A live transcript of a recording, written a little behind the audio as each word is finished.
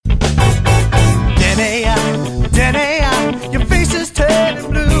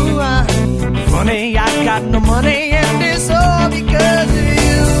got no money and it's all because of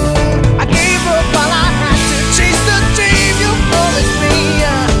you. I gave up while I had to chase the dream you promised me.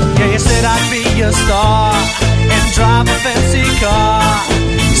 Yeah, you said I'd be a star and drive a fancy car.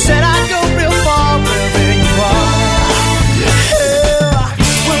 You said I'd go real far wherever you are.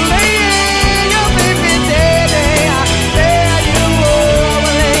 Well, lady, you made me daddy. There you are.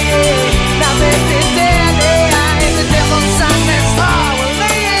 Well, lady, now baby daddy, I ain't the devil's son that's far. Well,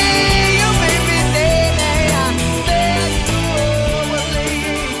 lady, you made me daddy. There you are. Well,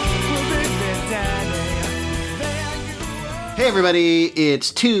 lady, baby daddy, there you are. Hey everybody,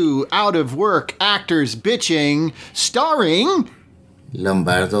 it's two out-of-work actors bitching, starring...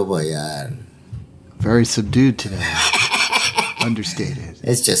 Lombardo Boyar. Very subdued today. Understated.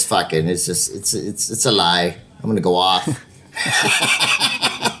 It's just fucking. It's a lie. I'm gonna go off.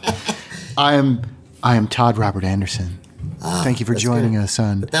 I am Todd Robert Anderson. Thank you for joining us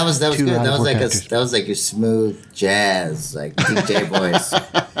on. That was Two good. Out of Work That was like your smooth jazz, like DJ voice.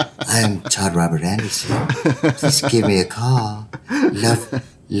 I'm Todd Robert Anderson. Just give me a call.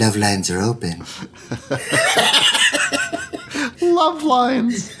 Love lines are open. Love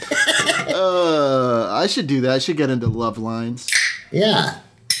lines. I should do that. I should get into love lines. Yeah.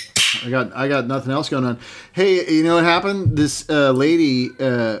 I got nothing else going on. Hey, you know what happened? This lady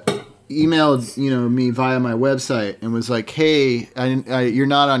emailed me via my website and was like, "Hey, you're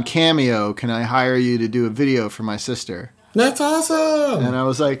not on Cameo. Can I hire you to do a video for my sister?" That's awesome. And I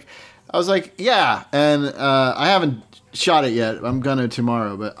was like, yeah. And I haven't shot it yet. I'm gonna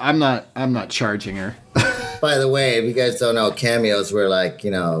tomorrow, but I'm not charging her. By the way, if you guys don't know, cameos were like,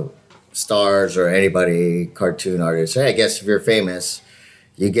 stars or anybody, cartoon artists. Hey, I guess if you're famous,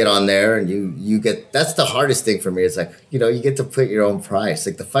 you get on there and you get, that's the hardest thing for me. It's like, you get to put your own price,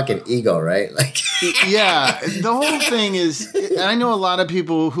 like the fucking ego, right? Like, yeah, the whole thing is, I know a lot of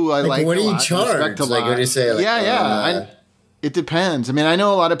people who I like. What do you charge? Like, what do you say? Like, it depends. I mean, I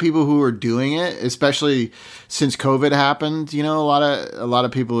know a lot of people who are doing it, especially since COVID happened. A lot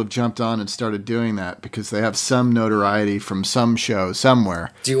of people have jumped on and started doing that because they have some notoriety from some show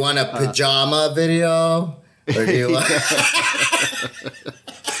somewhere. Do you want a pajama video? Or do you want...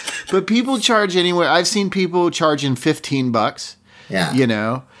 But people charge anywhere. I've seen people charging $15.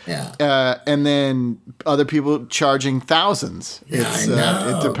 Yeah. Yeah. And then other people charging thousands. It's, I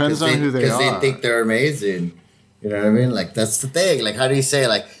know. It depends on who they are. Because they think they're amazing. You know what I mean? Like, that's the thing. Like, how do you say,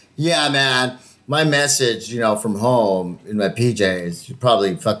 like, yeah, man, my message, from home in my PJs, you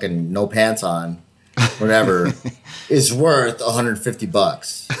probably fucking no pants on, whatever, is worth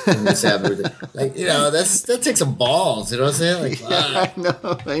 $150. Like, that takes some balls. You know what I'm saying? Like, yeah,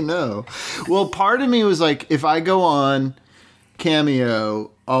 I know. Well, part of me was like, if I go on Cameo,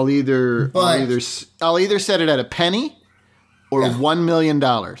 I'll either set it at a penny or $1 million.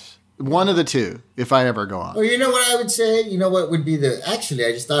 One of the two, if I ever go on. Well, you know what I would say? You know what would be actually,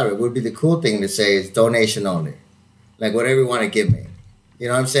 I just thought it would be the cool thing to say is donation only. Like, whatever you want to give me. You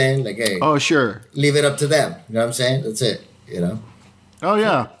know what I'm saying? Like, hey. Oh, sure. Leave it up to them. You know what I'm saying? That's it, Oh,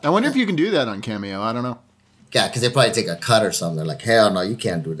 yeah. I wonder if you can do that on Cameo. I don't know. Yeah, because they probably take a cut or something. They're like, hell no, you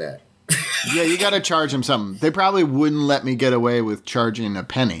can't do that. Yeah, you got to charge them something. They probably wouldn't let me get away with charging a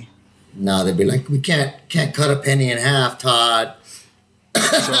penny. No, they'd be like, we can't cut a penny in half, Todd.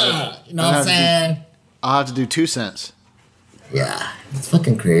 So you know what I'm saying? I'll have to do 2 cents. Yeah, it's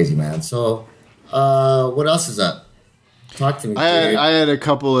fucking crazy, man. So, what else is up? Talk to me. I had a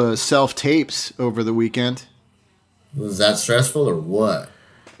couple of self-tapes over the weekend. Was that stressful or what?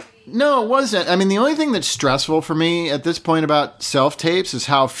 No, it wasn't. I mean, the only thing that's stressful for me at this point about self-tapes is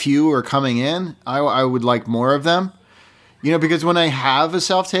how few are coming in. I would like more of them. Because when I have a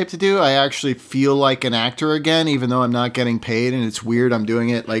self-tape to do, I actually feel like an actor again, even though I'm not getting paid. And it's weird. I'm doing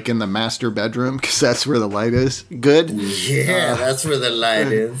it like in the master bedroom because that's where the light is. Good? Yeah, that's where the light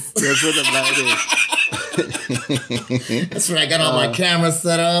is. That's where the light is. That's where I got all my cameras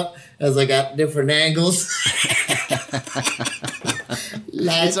set up as I got different angles.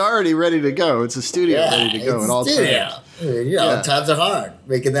 It's already ready to go. It's a studio ready to go at all times. Times are hard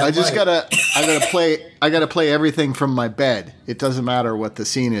making that. I gotta play everything from my bed. It doesn't matter what the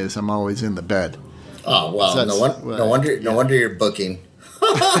scene is. I'm always in the bed. Oh well, so no wonder you're booking.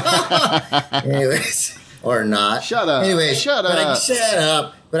 Anyways, or not. Shut up. Anyway, shut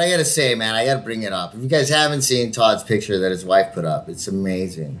up. But I gotta say, man, I gotta bring it up. If you guys haven't seen Todd's picture that his wife put up, it's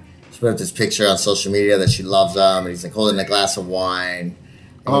amazing. She put up this picture on social media that she loves him, and he's like holding a glass of wine.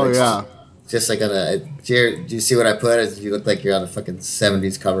 Just like do you see what I put? You look like you're on a fucking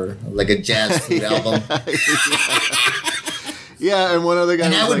 70s cover, like a jazz food album. Yeah, and one other guy.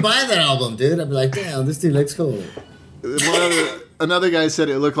 And I would buy that album, dude. I'd be like, damn, this dude looks cool. Another guy said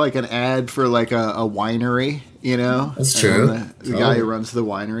it looked like an ad for like a winery, you know? That's true. The guy who runs the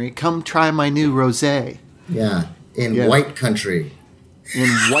winery. Come try my new rosé. Yeah. In White Country. In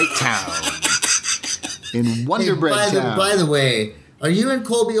White Town. In Wonder Bread Town. By the way, are you and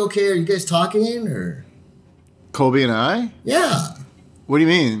Colby okay? Are you guys talking or? Colby and I? Yeah. What do you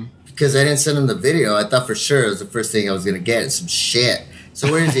mean? Because I didn't send him the video. I thought for sure it was the first thing I was going to get. Some shit. So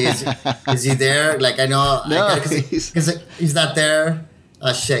where is he? Is he there? Like I know. No, because he's not there.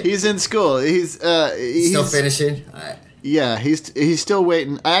 Oh shit. He's in school. He's still finishing. All right. Yeah, he's still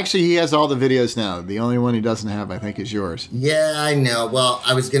waiting. Actually, he has all the videos now. The only one he doesn't have, I think, is yours. Yeah, I know. Well,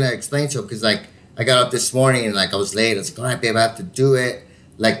 I was gonna explain to him because like I got up this morning and like I was late. I was like, all right, babe, I have to do it.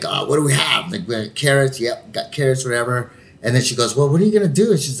 Like, what do we have? Like, we have carrots. Yep, got carrots, whatever. And then she goes, well, what are you gonna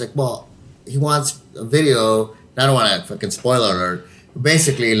do? And she's like, well, he wants a video. I don't want to fucking spoiler alert.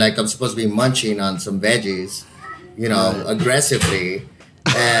 Basically, like I'm supposed to be munching on some veggies, you know, aggressively.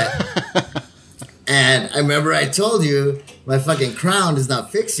 And I remember I told you my fucking crown is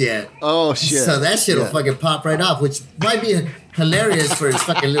not fixed yet. Oh, shit. So that shit will fucking pop right off, which might be hilarious for his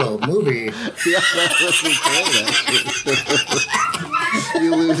fucking little movie. Yeah, that would be great,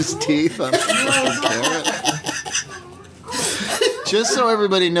 you lose teeth on a carrot. Just so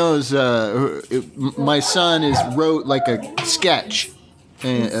everybody knows, my son wrote like a sketch,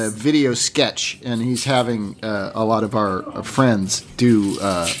 a video sketch, and he's having a lot of our friends do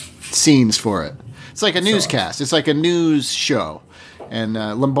scenes for it. It's like a newscast. It's like a news show, and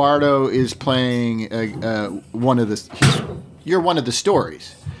Lombardo is playing one of the. You're one of the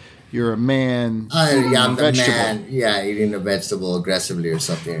stories. You're a man. Yeah, I'm the vegetable. man. Yeah, eating a vegetable aggressively or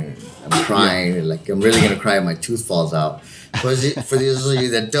something. I'm crying. Yeah. Like I'm really gonna cry when my tooth falls out. For those of you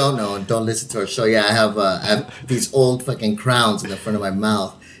that don't know and don't listen to our show, yeah, I have these old fucking crowns in the front of my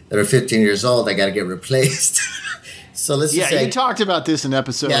mouth that are 15 years old. I got to get replaced. So let's just say, you talked about this in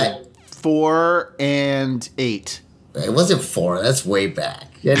episode 4 and 8. It wasn't 4. That's way back.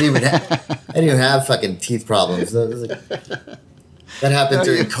 I didn't even have fucking teeth problems. That happened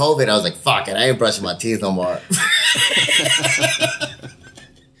during COVID. I was like, fuck it. I ain't brushing my teeth no more.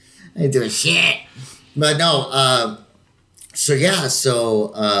 I ain't doing shit. But no, so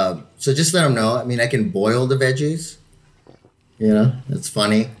just let them know. I mean, I can boil the veggies. You know, that's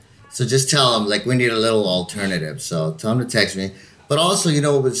funny. So just tell them, like, we need a little alternative. So tell them to text me. But also, you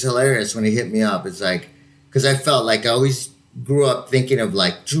know what was hilarious when he hit me up? It's like, because I felt like I always grew up thinking of,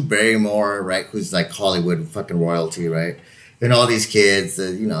 like, Drew Barrymore, right? Who's, like, Hollywood fucking royalty, right? And all these kids,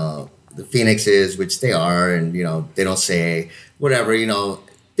 you know, the Phoenixes, which they are, and, you know, they don't say whatever, you know.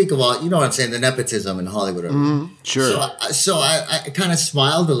 Think of all, you know what I'm saying, the nepotism in Hollywood. Sure. So I kind of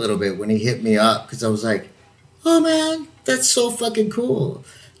smiled a little bit when he hit me up because I was like, oh, man, that's so fucking cool.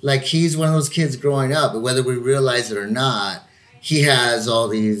 Like, he's one of those kids growing up, but whether we realize it or not, he has all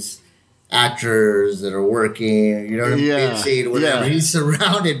these actors that are working, you know what I mean, or whatever. Yeah. He's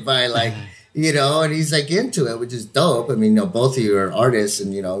surrounded by, like, you know, and he's, like, into it, which is dope. I mean, you know, both of you are artists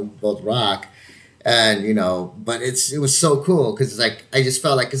and, you know, both rock. And, you know, but it was so cool because, like, I just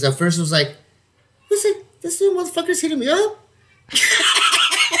felt like, because at first it was like, listen, this new motherfucker's hitting me up.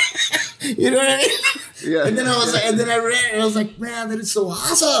 You know what I mean? Yeah. And then I was like, and then I read it and I was like, man, that is so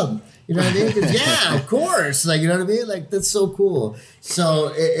awesome. You know what I mean? 'Cause, yeah, of course. Like, you know what I mean? Like, that's so cool.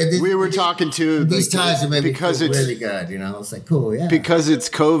 So we were talking to these times it made me feel really good. You know, it's like, cool, yeah. Because it's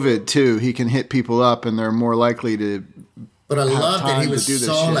COVID too, he can hit people up and they're more likely to. But I love that he was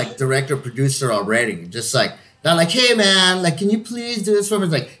so like director producer already. Just like, not like, hey man, like, can you please do this for me?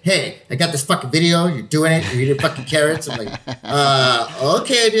 It's like, hey, I got this fucking video. You're doing it. You're eating fucking carrots. I'm like,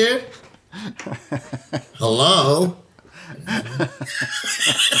 okay, dude. Hello.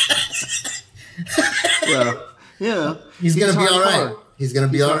 Well, yeah, he's gonna be all right. He's gonna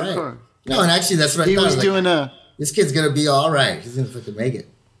be all right. No, and actually, that's what I thought. He was doing this kid's gonna be all right. He's gonna fucking make it.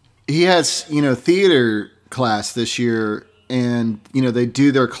 He has, you know, theater class this year. And, you know, they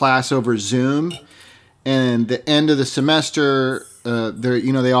do their class over Zoom. And the end of the semester,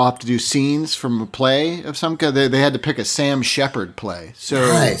 they all have to do scenes from a play of some kind. They had to pick a Sam Shepard play. So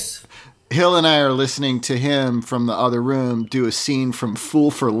nice. Hill and I are listening to him from the other room do a scene from Fool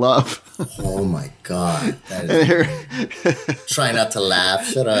for Love. Oh, my God. Try not to laugh.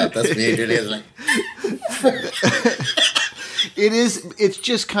 Shut up. That's me. It's like... It's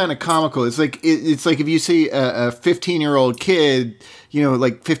just kind of comical. It's like if you see a 15-year-old kid, you know,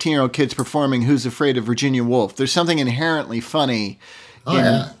 like 15-year-old kids performing Who's Afraid of Virginia Woolf. There's something inherently funny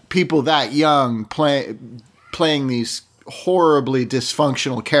in people that young playing these horribly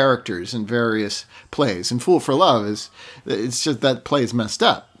dysfunctional characters in various plays. And Fool for Love it's just that play's messed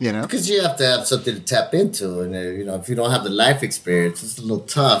up, you know? Because you have to have something to tap into, and if you don't have the life experience, it's a little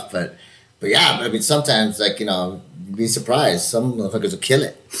tough. But yeah, I mean, sometimes you'd be surprised. Some motherfuckers will kill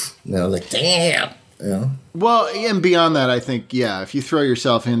it. Like damn. Well, and beyond that, I think, if you throw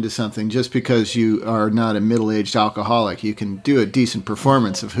yourself into something just because you are not a middle-aged alcoholic, you can do a decent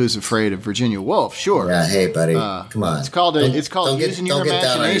performance of Who's Afraid of Virginia Woolf, sure. Yeah, hey, buddy, come on. It's called using your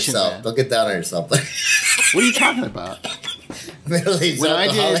imagination. Don't get down on yourself. What are you talking about? Middle-aged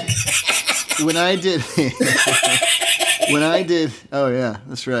alcoholic. When I did, oh yeah,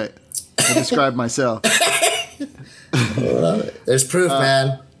 that's right. I described myself. There's proof,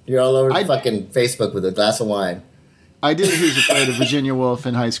 man. You're all over fucking Facebook with a glass of wine. I did Who's Afraid of Virginia Woolf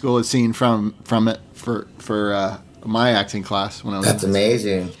in high school. A scene from it for my acting class when I was. That's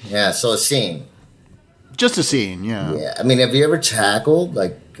amazing. Yeah, so a scene. Just a scene, yeah. Yeah, I mean, have you ever tackled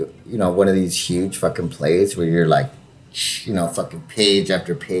one of these huge fucking plays where you're fucking page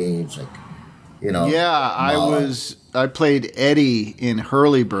after page, Yeah, I played Eddie in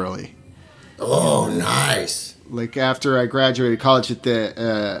Hurly Burly. Oh, nice. Like after I graduated college at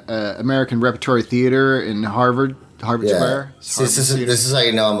the American Repertory Theater in Harvard Square. This is how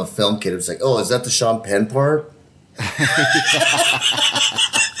you know I'm a film kid. It's like, oh, is that the Sean Penn part?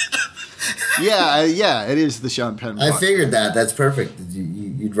 yeah, it is the Sean Penn part. I figured that. That's perfect.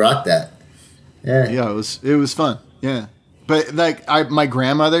 You'd rock that. Yeah. Yeah, it was fun. Yeah. But my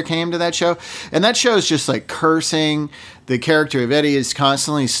grandmother came to that show, and that show is just like cursing. The character of Eddie is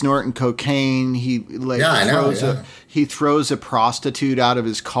constantly snorting cocaine. He throws a prostitute out of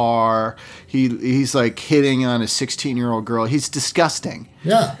his car. He's like hitting on a 16-year-old girl. He's disgusting.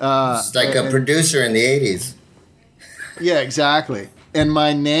 Yeah, it's like a producer in the 80s. Yeah, exactly. And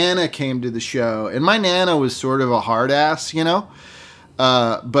my Nana came to the show, and my Nana was sort of a hard ass,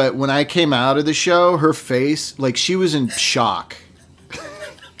 but when I came out of the show, her face, she was in shock.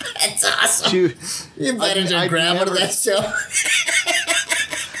 That's awesome. You invited your grandma to that show?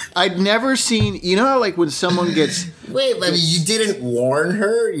 I'd never seen, how when someone gets... Wait, I mean, you didn't warn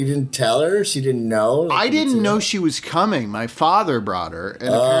her? You didn't tell her? She didn't know? I didn't know she was coming. My father brought her,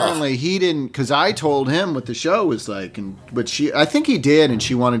 and apparently he didn't, because I told him what the show was like, but I think he did, and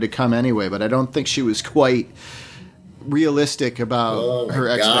she wanted to come anyway, but I don't think she was quite realistic about her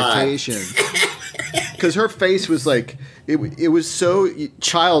expectations. Because her face was it was so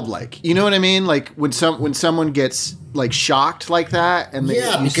childlike. You know what I mean? Like when someone gets shocked like that, and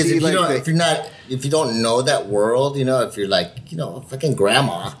because see, if you don't know that world, if you're fucking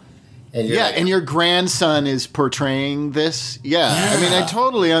grandma, and you're and your grandson is portraying this. I mean, I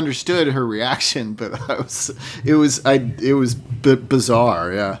totally understood her reaction, but it was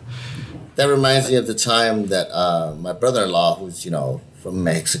bizarre. Yeah. That reminds me of the time that my brother-in-law, who's from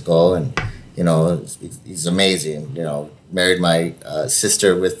Mexico, and he's amazing. Married my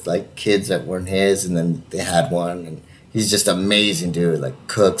sister with kids that weren't his, and then they had one, and he's just amazing dude.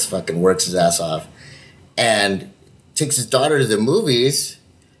 Cooks, fucking works his ass off, and takes his daughter to the movies.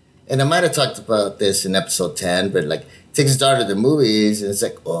 And I might have talked about this in episode 10, but takes his daughter to the movies, and it's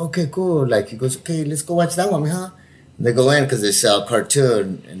oh, okay, cool. He goes, okay, let's go watch that one, huh? And they go in because they sell a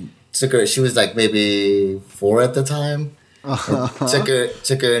cartoon, and took her. She was maybe 4 at the time.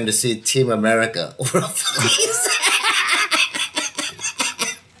 Took her in to see Team America World Police.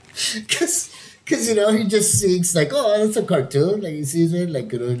 Because he just sees oh, that's a cartoon. He sees it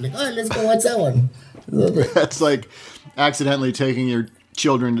oh, let's go watch that one. That's like accidentally taking your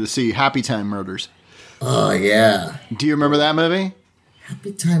children to see Happy Time Murders. Oh yeah. Do you remember that movie?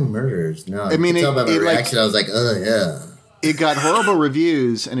 Happy Time Murders. No, I mean, tell by my reaction, I was oh yeah. It got horrible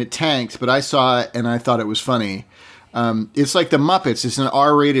reviews and it tanked, but I saw it and I thought it was funny. It's like the Muppets. It's an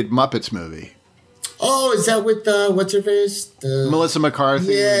R-rated Muppets movie. Oh, is that with what's her face? Melissa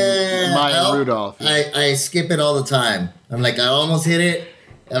McCarthy and Maya Rudolph. I skip it all the time. I'm I almost hit it.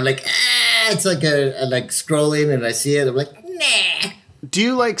 I'm it's I scrolling and I see it. I'm nah. Do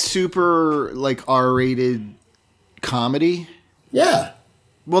you like super R-rated comedy? Yeah.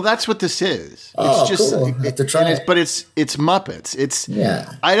 Well, that's what this is. Oh, it's just, cool. I have to try it. But it's Muppets.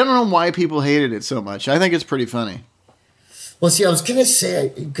 I don't know why people hated it so much. I think it's pretty funny. Well, see, I was going to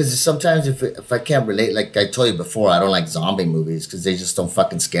say, because sometimes if I can't relate, I told you before, I don't like zombie movies because they just don't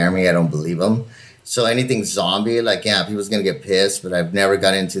fucking scare me. I don't believe them. So anything zombie, people's going to get pissed, but I've never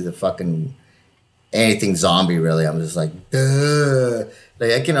got into the fucking anything zombie, really. I'm just duh.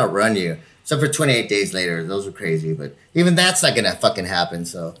 I can outrun you. Except for 28 Days Later. Those are crazy, but even that's not going to fucking happen,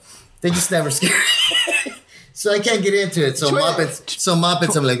 so they just never scare me. So I can't get into it. So Muppets,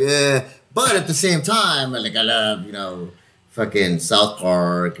 I'm But at the same time, like I love, fucking South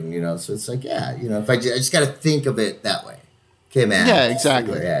Park, and so it's like, yeah, if I just got to think of it that way. Okay, man. Yeah,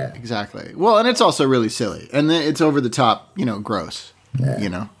 exactly. Yeah. Exactly. Well, and it's also really silly, and then it's over the top, gross.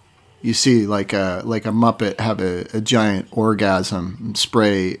 Yeah. You see like a Muppet have a giant orgasm and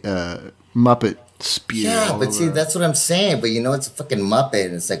spray Muppet spew. Yeah, all but over. see, that's what I'm saying. But it's a fucking Muppet,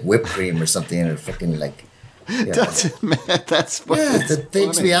 and it's like whipped cream or something, and fucking like. That's what that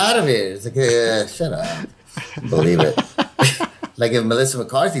takes me out of it. It's like, shut up. Believe it. Like if Melissa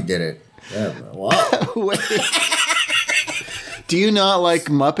McCarthy did it. Yeah, wow. Wait. Do you not like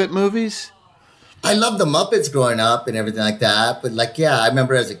Muppet movies? I love the Muppets growing up and everything like that. But I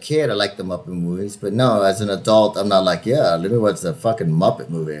remember as a kid, I liked the Muppet movies. But no, as an adult, I'm not like, let me watch the fucking Muppet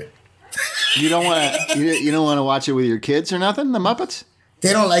movie. You don't want to. You don't want to watch it with your kids or nothing. The Muppets.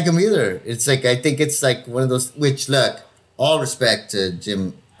 They don't like him either. It's like, I think it's like one of those, which look, all respect to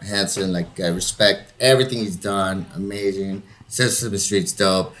Jim Henson. Like I respect everything he's done. Amazing. Sesame Street's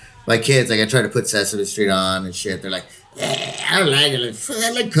dope. My kids, I try to put Sesame Street on and shit. They're like, I don't like it. I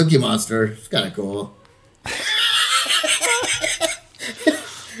like Cookie Monster. It's kind of cool.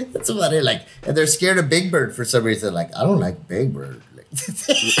 That's about it. Like, and they're scared of Big Bird for some reason. Like, I don't like Big Bird.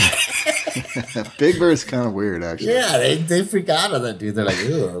 Big Bird's kind of weird, actually. Yeah, they freak out on that dude. They're like,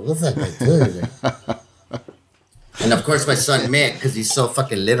 ew, what's that guy doing? And of course, my son Mick, because he's so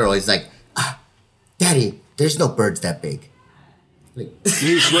fucking literal, he's like, Daddy, there's no birds that big. Like,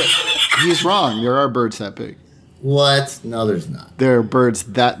 He's wrong. There are birds that big. what? No, there's not. There are birds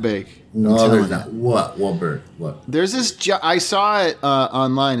that big. No, there's not. What? What bird? What? There's this. I saw it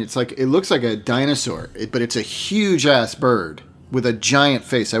online. It looks like a dinosaur, but it's a huge ass bird with a giant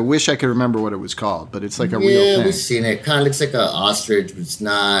face. I wish I could remember what it was called, but it's like a real Yeah, thing. we've seen it. Kind of looks like an ostrich, but it's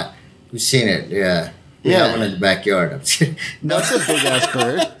not. We've seen it. Yeah. We Yeah. have one in the backyard. No, That's a big ass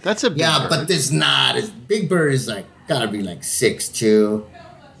bird. That's a big yeah, bird. but there's not. Big bird is like gotta be like 6'2".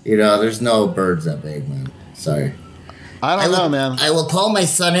 There's no birds that big, man. Sorry. I don't know, man. I will call my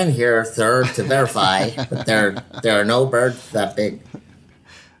son in here, third, to verify, but there are no birds that big.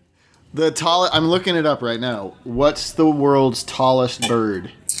 The tallest. I'm looking it up right now. What's the world's tallest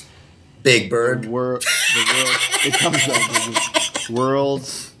bird? Big bird. The world. It comes up.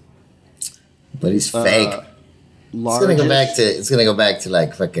 World's But he's fake. largest. It's gonna go back to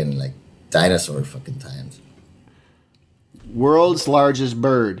like fucking like dinosaur fucking times. World's largest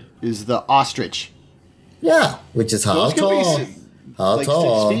bird is the ostrich. Yeah, which is how Those could tall? be How like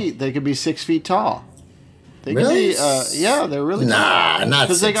tall? 6 feet. They could be 6 feet tall. They Really? could be. Yeah, they're really Nah, tall. not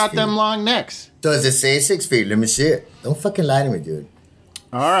because they 6 got feet. them long necks. Does it say 6 feet? Let me see it. Don't fucking lie to me, dude.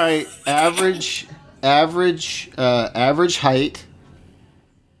 All right, average height.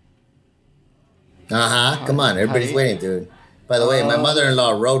 Come on, everybody's Height. waiting, dude. By the way, my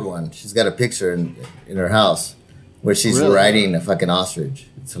mother-in-law rode one. She's got a picture in her house where she's Really? riding a fucking ostrich.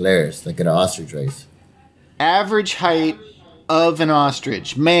 It's hilarious, like at an ostrich race. Average height of an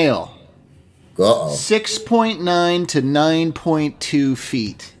ostrich, male, Uh-oh. 6.9 to 9.2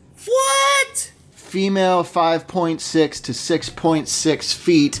 feet. What? Female, 5.6 to 6.6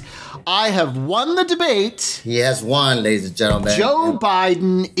 feet. I have won the debate. He has one, ladies and gentlemen. Joe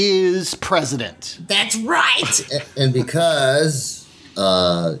Biden is president. That's right. And because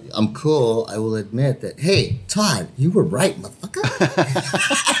I'm cool, I will admit that, hey, Todd, you were right, motherfucker.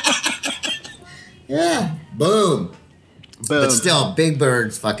 Yeah. Boom. Boom. But still, Big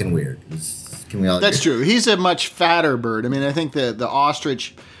Bird's fucking weird. Can we all That's agree? true. He's a much fatter bird. I mean, I think the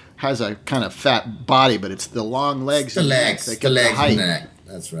ostrich has a kind of fat body, but it's the long legs. The and legs. neck that The give legs height. and the neck.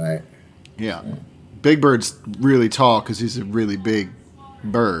 That's right. Yeah. Big Bird's really tall because he's a really big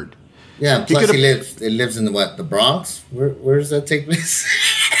bird. Yeah, He plus could've- it lives in the Bronx? Where does that take place?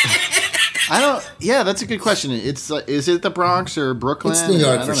 Yeah, that's a good question. It's is it the Bronx or Brooklyn? It's New I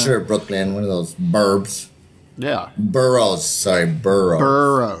York don't for know. sure. Brooklyn, one of those burbs. Yeah. Boroughs. Sorry, borough.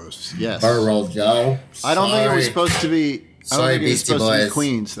 Burroughs. Yes. Borough, Joe. I don't think it was Sorry. supposed to be. I don't Sorry, think it was Beastie supposed to be Boys.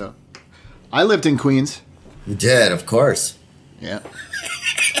 Queens though. I lived in Queens. You did, of course. Yeah.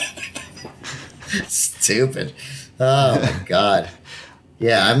 Stupid. Oh my god.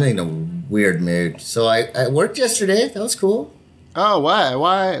 Yeah, I'm in a weird mood. So I worked yesterday. That was cool. Oh, why?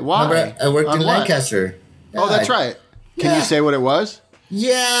 Remember, I worked On in what? Lancaster. Oh, that's right. Can Yeah. you say what it was?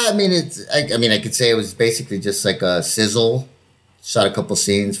 Yeah, I mean I could say it was basically just like a sizzle. Shot a couple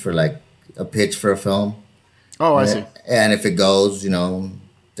scenes for like a pitch for a film. Oh, I see. And if it goes, they're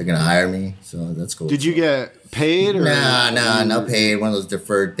gonna hire me. So that's cool. Did you get paid or? Nah, no paid. One of those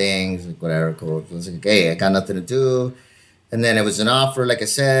deferred things, like whatever. Cool. It was like, hey, I got nothing to do. And then it was an offer, like I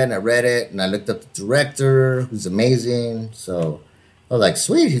said. I read it and I looked up the director, who's amazing. So I was like,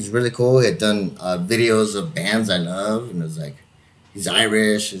 sweet, he's really cool. He had done videos of bands I love, and it was like, he's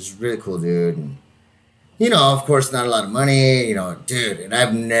Irish. He's a really cool dude. And, you know, of course, not a lot of money, you know, dude. And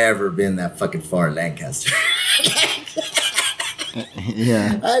I've never been that fucking far in Lancaster.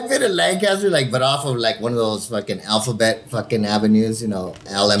 Yeah. I've been in Lancaster, like, but off of like one of those fucking alphabet fucking avenues, you know,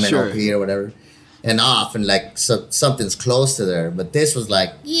 LMNOP or whatever, and off, and like something's close to there. But this was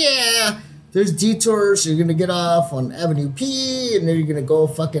like, yeah, there's detours. You're gonna get off on Avenue P, and then you're gonna go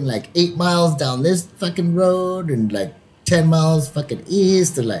fucking like 8 miles down this fucking road, and like 10 miles fucking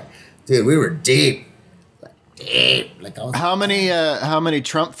east, and like, dude, we were deep, like deep. Like I was. How many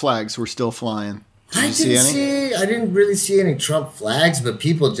Trump flags were still flying? I didn't really see any Trump flags, but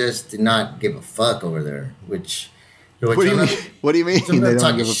people just did not give a fuck over there. Which, what do you mean? What do you mean? They don't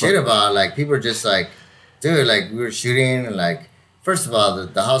talking shit about, like, people are just like, dude, like, we were shooting, and like, first of all,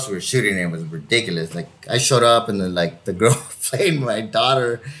 the house we were shooting in was ridiculous. Like, I showed up, and then like the girl playing my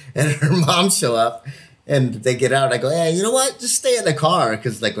daughter and her mom show up, and they get out. I go, hey, you know what? Just stay in the car,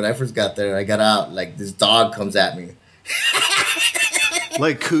 because like when I first got there, I got out, like this dog comes at me.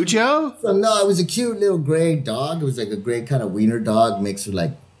 Like Cujo? So, no, it was a cute little gray dog. It was like a gray kind of wiener dog mixed with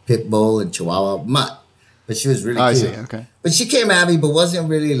like pit bull and chihuahua mutt. But she was really cute. I see, okay. But she came at me, but wasn't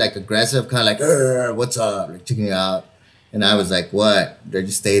really like aggressive, kind of like, what's up? Like checking me out. And I was like, what? They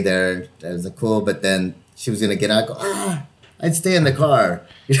just stay there. I was like, cool. But then she was going to get out. I go, I'd stay in the car.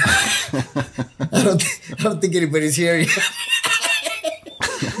 I don't think anybody's here yet.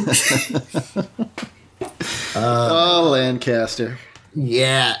 Oh, Lancaster.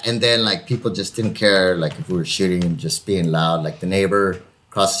 Yeah, and then like people just didn't care, like if we were shooting and just being loud. Like the neighbor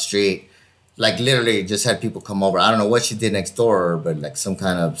across the street, like literally just had people come over. I don't know what she did next door, but like some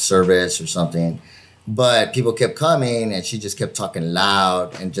kind of service or something. But people kept coming, and she just kept talking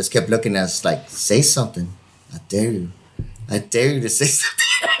loud and just kept looking at us like, say something. I dare you. I dare you to say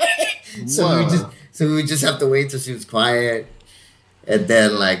something. So we would just have to wait till she was quiet. And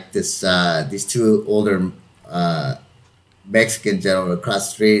then like these two older Mexican gentlemen across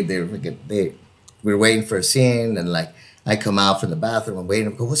the street, we were waiting for a scene, and like I come out from the bathroom, I'm waiting,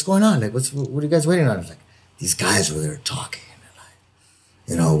 I go, what's going on? Like what are you guys waiting on? I was like, these guys were there talking, and like,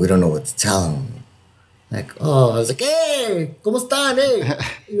 you know, we don't know what to tell them. Like, I was like, hey, ¿cómo están? Hey.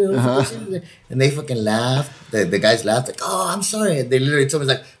 You know, and they fucking laughed. The guys laughed, like, oh, I'm sorry. They literally told me,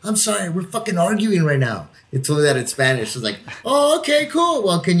 like, I'm sorry, we're fucking arguing right now. They told me that in Spanish. I was like, oh, okay, cool.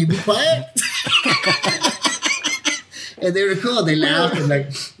 Well, can you be quiet? And they were cool. They laughed, and they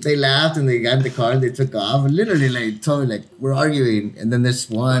got in the car and they took off. And literally, like, told me, like, we're arguing. And then this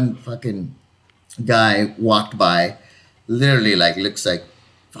one fucking guy walked by, literally, like, looks like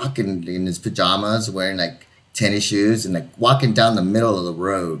fucking in his pajamas, wearing like tennis shoes, and like walking down the middle of the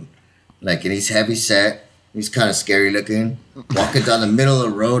road. Like, and he's heavy set. He's kind of scary looking. Walking down the middle of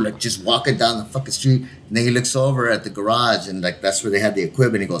the road, like just walking down the fucking street. And then he looks over at the garage, and like that's where they had the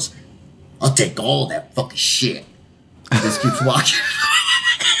equipment. He goes, I'll take all that fucking shit. And just keeps walking.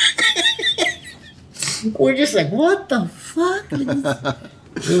 We're just like, what the fuck?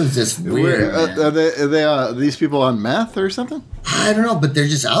 It was just weird. Are they these people on meth or something? I don't know, but they're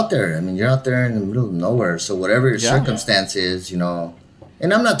just out there. I mean, you're out there in the middle of nowhere. So whatever your circumstance is, you know.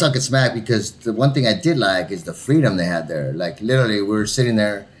 And I'm not talking smack, because the one thing I did like is the freedom they had there. Like, literally, we were sitting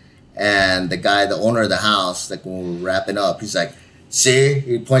there, and the owner of the house, like when we were wrapping up, he's like, see?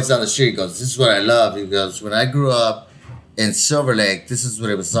 He points down the street. He goes, this is what I love. He goes, when I grew up in Silver Lake, this is what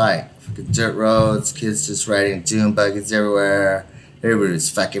it was like. Fucking dirt roads, kids just riding dune buggies everywhere. Everybody was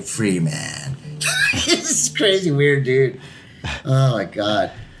fucking free, man. This is crazy weird, dude. Oh my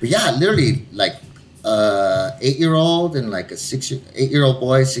god. But yeah, literally, like 8-year-old and like 8-year-old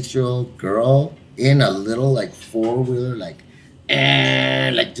boy, 6-year-old girl in a little like 4-wheeler, like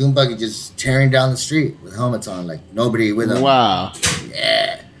dune buggy, just tearing down the street with helmets on, like nobody with them. Wow.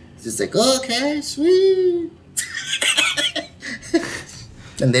 Yeah. It's just like, okay, sweet.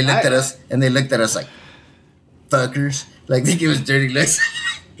 And they looked at us like, fuckers. Like, they give us dirty looks.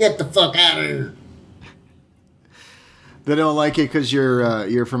 Get the fuck out of here. They don't like it because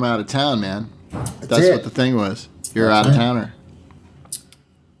you're from out of town, man. That's it. what the thing was. You're out of towner.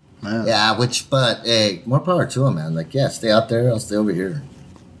 Man. Yeah, but hey, more power to them, man. Like, yeah, stay out there, I'll stay over here.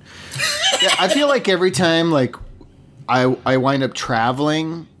 Yeah, I feel like every time like I wind up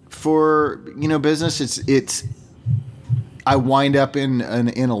traveling for business, it's I wind up in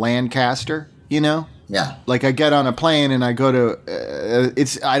a Lancaster, Yeah. Like I get on a plane and I go to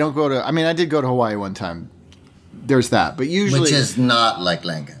I did go to Hawaii one time. There's that, but usually which is not like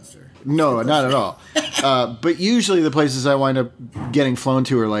Lancaster. No, not at all. But usually the places I wind up getting flown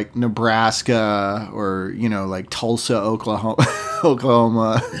to are like Nebraska or, like Tulsa, Oklahoma.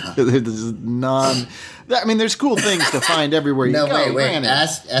 Oklahoma. There's there's cool things to find everywhere you go. No, wait.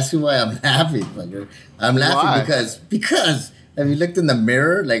 Ask me why I'm laughing. I'm laughing because have you looked in the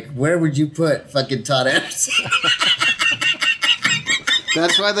mirror? Like, where would you put fucking Todd Anderson?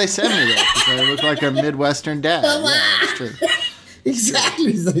 That's why they send me there, because I look like a Midwestern dad. Yeah, that's true.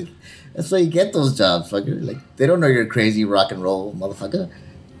 Exactly. It's like, that's why you get those jobs, fucker. Like, they don't know you're a crazy rock and roll motherfucker.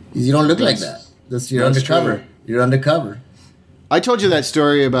 You don't look like that. You're undercover. True. You're undercover. I told you that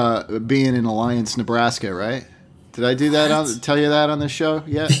story about being in Alliance, Nebraska, right? Did I do that? Tell you that on the show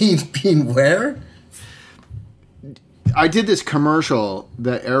yet? Being where? I did this commercial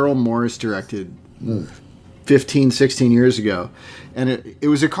that Errol Morris directed 15, 16 years ago. And it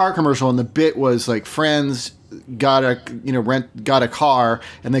was a car commercial, and the bit was like friends got a car,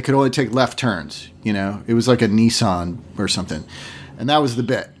 and they could only take left turns. It was like a Nissan or something, and that was the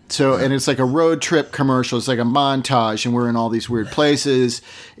bit. So, and it's like a road trip commercial. It's like a montage, and we're in all these weird places,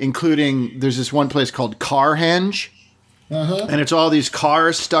 including there's this one place called Carhenge. And it's all these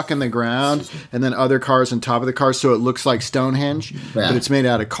cars stuck in the ground, and then other cars on top of the cars, so it looks like Stonehenge, but it's made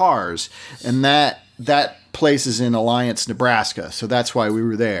out of cars. And that place is in Alliance, Nebraska, so that's why we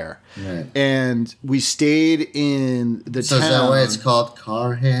were there. Right. And we stayed in the town. So is that why it's called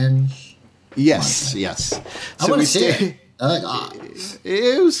Carhenge? Yes. I want to see it.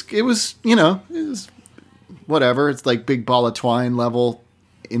 It was whatever. It's like big ball of twine level.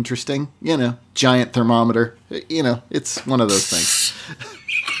 Interesting, giant thermometer. It's one of those things.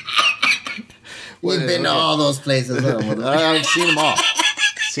 You've been to all those places. I've seen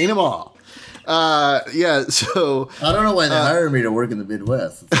them all. Yeah, so I don't know why they hired me to work in the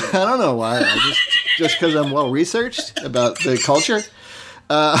Midwest. I don't know why. Just because I'm well researched about the culture.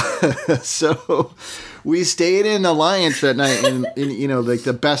 So we stayed in Alliance that night in like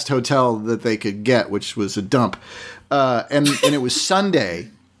the best hotel that they could get, which was a dump. And it was Sunday.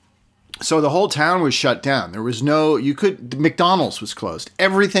 So the whole town was shut down. There was McDonald's was closed.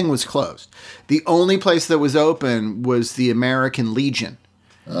 Everything was closed. The only place that was open was the American Legion.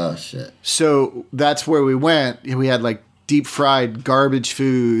 Oh, shit. So that's where we went. We had like deep fried garbage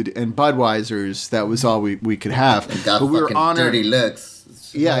food and Budweisers. That was all we could have. And got fucking dirty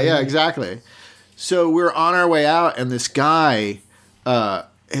looks. Yeah, exactly. So we're on our way out, and this guy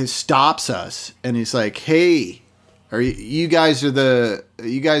stops us, and he's like, "Hey, you guys are the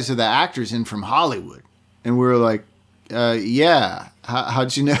actors in from Hollywood?" And we're like, "Yeah.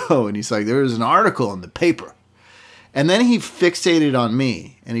 How'd you know?" And he's like, "There was an article in the paper." And then he fixated on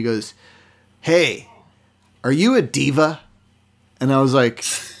me, and he goes, "Hey, are you a diva?" And I was like,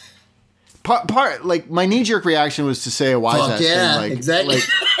 like my knee-jerk reaction was to say a wise-ass thing, like, exactly,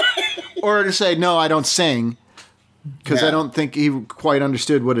 or to say, "No, I don't sing," because I don't think he quite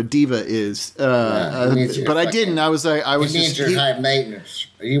understood what a diva is. But I didn't. I was like, it means you're high maintenance.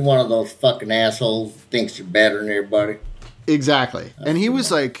 Are you one of those fucking assholes who thinks you're better than everybody? Exactly. And he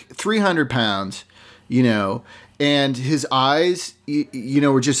was like 300 pounds, and his eyes,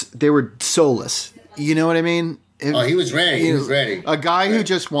 they were soulless. You know what I mean? He was ready. He was ready. A guy who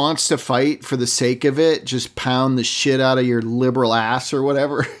just wants to fight for the sake of it, just pound the shit out of your liberal ass or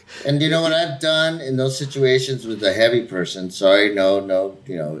whatever. And you know what I've done in those situations with a heavy person? Sorry, no.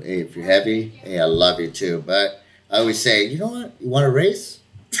 Hey, if you're heavy, hey, I love you too. But I always say, you know what? You want to race?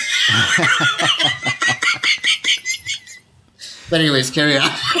 But anyways, carry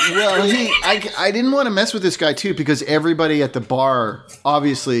on. Well, I didn't want to mess with this guy too, because everybody at the bar,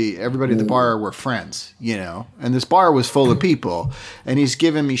 obviously everybody at the bar were friends, and this bar was full of people, and he's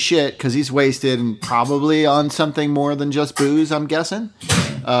giving me shit because he's wasted and probably on something more than just booze, I'm guessing.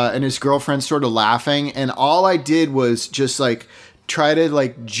 And his girlfriend's sort of laughing, and all I did was just like try to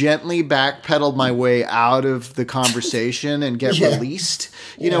like gently backpedal my way out of the conversation and get released,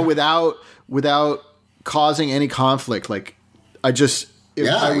 without causing any conflict. Like, I was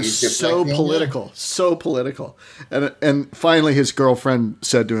so political. And finally his girlfriend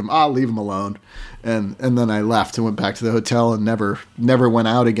said to him, "I'll leave him alone." And then I left and went back to the hotel and never went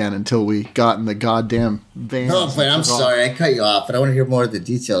out again until we got in the goddamn van. No, but I'm sorry, I cut you off, but I want to hear more of the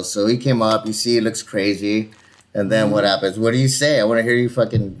details. So he came up, you see, he looks crazy. And then what happens? What do you say? I want to hear you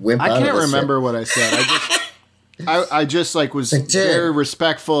fucking wimp out of this. I can't remember what I said. I just like was very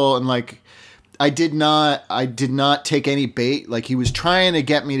respectful, and like, I did not take any bait. Like, he was trying to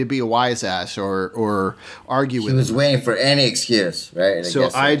get me to be a wise ass or argue with He him. was waiting for any excuse, right? So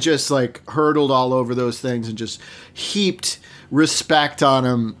I just like hurtled all over those things and just heaped respect on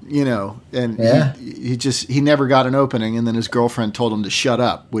him, you know, and he never got an opening, and then his girlfriend told him to shut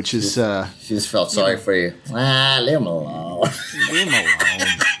up, which is she just felt sorry for you. Leave him alone. leave him alone.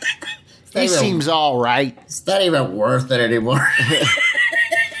 He seems all right. It's not even worth it anymore.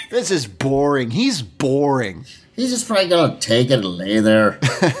 This is boring. He's boring. He's just probably gonna take it and lay there.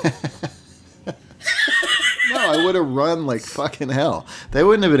 No, I would have run like fucking hell. They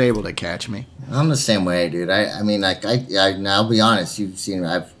wouldn't have been able to catch me. I'm the same way, dude. I mean, like, I'll be honest. You've seen,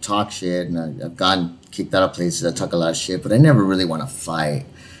 I've talked shit, and I've gotten kicked out of places. I talk a lot of shit, but I never really want to fight.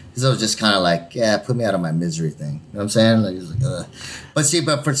 Because I was just kind of like, yeah, put me out of my misery thing. You know what I'm saying? Like, it's like, ugh. But see,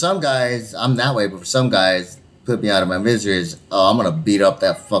 but for some guys, I'm that way. But for some guys, put me out of my misery is, oh, I'm going to beat up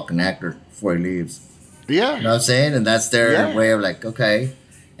that fucking actor before he leaves. Yeah. You know what I'm saying? And that's their way of like, okay.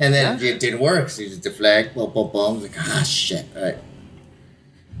 And then it didn't work. So you just deflect, boom, boom, boom. I was like, ah, shit. All right.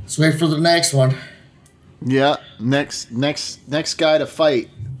 Let's wait for the next one. Yeah. Next guy to fight.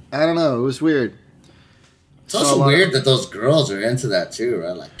 I don't know. It was weird. It's also weird that those girls are into that too,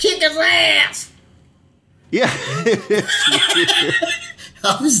 right? Like, kick his ass! Yeah.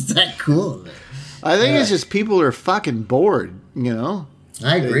 How is that cool? I think it's just people are fucking bored, you know?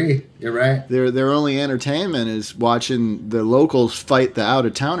 I agree. You're right. Their only entertainment is watching the locals fight the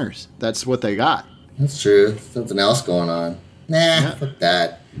out-of-towners. That's what they got. That's true. Something else going on. Fuck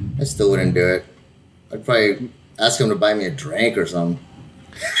that. I still wouldn't do it. I'd probably ask him to buy me a drink or something.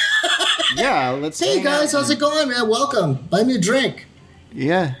 Yeah, let's Hey guys, how's it going, man? Welcome. Buy me a drink.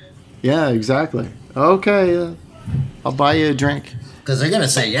 Yeah, exactly. Okay, I'll buy you a drink. Because they're going to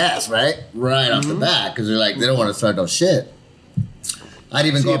say yes, right? Right off the bat. Because they're like, they don't want to start no shit. I'd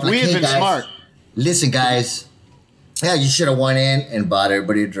even go up like, we had hey been guys, smart. Listen guys, yeah, you should have went in and bought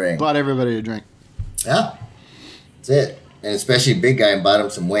everybody a drink. Bought everybody a drink. Yeah, that's it. And especially big guy and bought him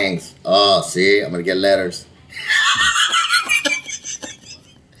some wings. Oh, see, I'm going to get letters.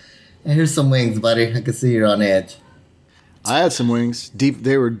 And here's some wings, buddy. I can see you're on edge. I had some wings.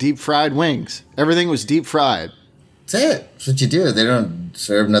 They were deep fried wings. Everything was deep fried. That's it. That's what you do. They don't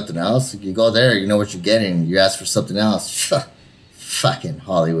serve nothing else. You go there, you know what you're getting. You ask for something else. Fucking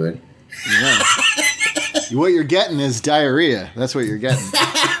Hollywood. Yeah. What you're getting is diarrhea. That's what you're getting.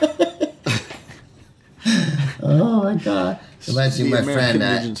 Oh my God. Imagine my friend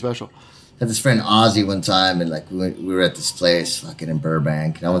Legion special. I had this friend Ozzy one time, and like we were at this place fucking in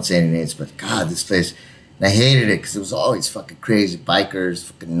Burbank, and I won't say any names, but God, this place, and I hated it because it was always fucking crazy bikers,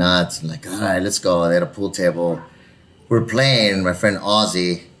 fucking nuts, and like, all right, let's go. They had a pool table. We're playing, and my friend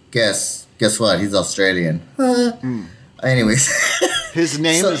Ozzy, guess what? He's Australian. Anyways. His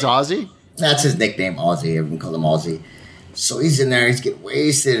name is Ozzy? That's his nickname, Ozzy. Everyone call him Ozzy. So he's in there, he's getting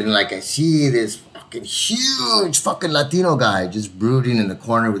wasted, and like I see this fucking huge fucking Latino guy just brooding in the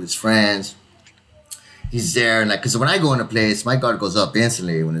corner with his friends. He's there, and like, because when I go in a place, my guard goes up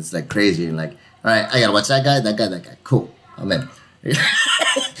instantly when it's like crazy, and like, all right, I gotta watch that guy. Cool, I'm in. You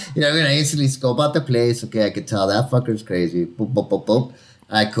know, I'm gonna instantly scope out the place. Okay, I can tell that fucker's crazy. Boop, boop, boop, boop. All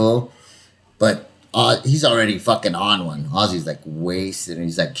right, cool. But he's already fucking on one. Ozzy's like wasted, and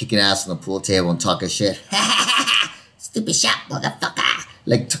he's like kicking ass on the pool table and talking shit. Stupid shot, motherfucker.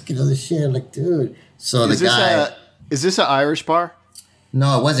 Like talking all this shit. I'm like, dude. So Is this an Irish bar?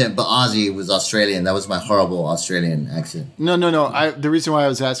 No, it wasn't. But Ozzy was Australian. That was my horrible Australian accent. No. The reason why I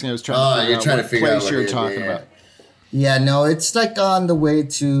was asking, I was trying to figure out what place you're talking about. Yeah, no, it's like on the way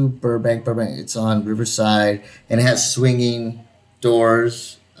to Burbank. It's on Riverside, and it has swinging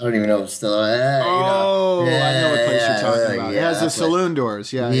doors. I don't even know if it's still. I know what place you're talking about. It has the saloon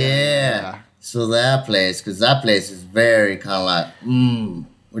doors. Yeah. So that place, because that place is very kind of like,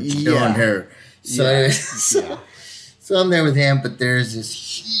 what you doing here? So, so I'm there with him, but there's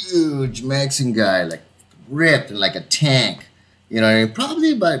this huge Mexican guy, like ripped and like a tank. You know what I mean?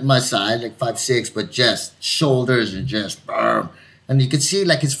 Probably about my size, like 5'6", but just shoulders and just boom. And you can see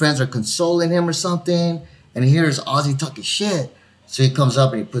like his friends are consoling him or something, and he hears Ozzy talking shit. So he comes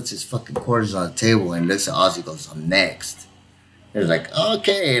up and he puts his fucking quarters on the table and looks at Ozzy and goes, I'm next. He's like,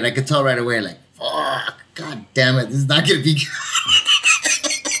 okay. And I could tell right away, like, fuck, God damn it, this is not going to be good.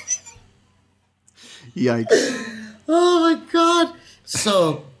 Yikes. Oh my God.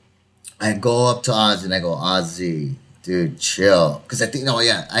 So I go up to Ozzy and I go, Ozzy, dude, chill. Because I think,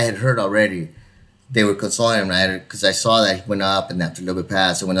 I had heard already they were consoling him. Because I saw that he went up, and after a little bit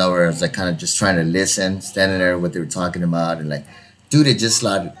passed, I went over. I was like kind of just trying to listen, standing there, what they were talking about. And like, dude had just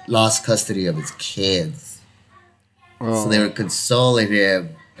lost custody of his kids. Oh. So they were consoling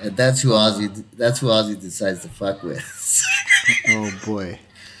him. And that's who Ozzy decides to fuck with. Oh boy.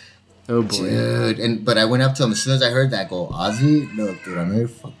 Oh boy. Dude, but I went up to him as soon as I heard that. I go, Ozzy, look, dude, I know you're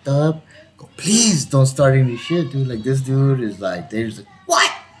fucked up. I go, please don't start any shit, dude. Like, this dude is like, they're just like,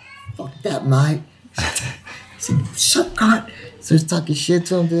 what? Fuck that, mate. I said, shut up, God. Starts talking shit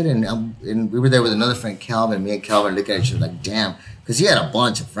to him, dude. And we were there with another friend, Calvin. Me and Calvin looked at each other like, damn. Because he had a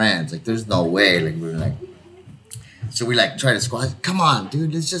bunch of friends. Like, there's no way. Like, we were like, so we like try to squash. Come on,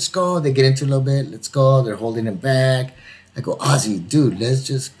 dude, let's just go. They get into it a little bit. Let's go. They're holding him back. I go, Ozzy, dude, let's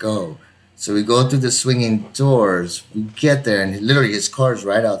just go. So we go through the swinging doors. We get there, and literally his car's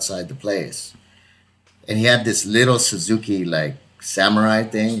right outside the place. And he had this little Suzuki, like, samurai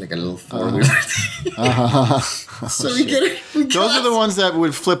thing, like a little four-wheeler thing. So we get it. Those are the ones that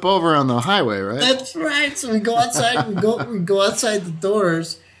would flip over on the highway, right? That's right. So we go outside. We go outside the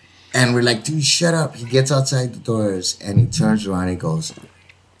doors, and we're like, dude, shut up. He gets outside the doors, and he turns around and he goes,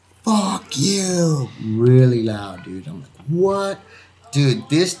 fuck you, really loud, dude. I'm like, what? Dude,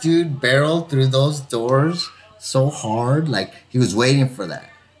 this dude barreled through those doors so hard, like he was waiting for that.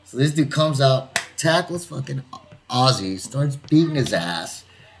 So this dude comes out, tackles fucking Ozzy, starts beating his ass.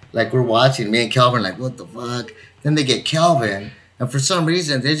 Like, we're watching, me and Calvin like, what the fuck? Then they get Calvin, and for some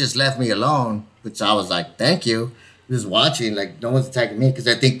reason they just left me alone, which I was like, thank you. Just watching, like, no one's attacking me, because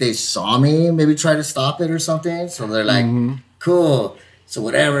I think they saw me maybe try to stop it or something. So they're like, cool. So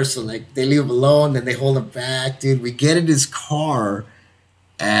whatever, so like they leave him alone, then they hold him back, dude. We get in his car,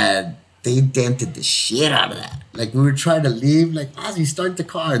 and they dented the shit out of that. Like, we were trying to leave, like, Ozzy, start the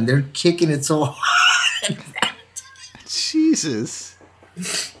car, and they're kicking it so hard. Jesus.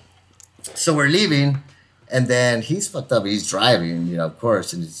 So we're leaving, and then he's fucked up. He's driving, you know, of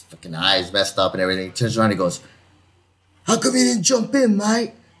course, and his fucking eyes messed up and everything. He turns around and he goes, how come you didn't jump in,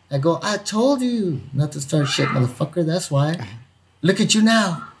 mate? I go, I told you not to start shit, motherfucker. That's why. Look at you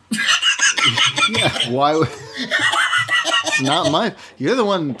now. Yeah, why would... It's not my... You're the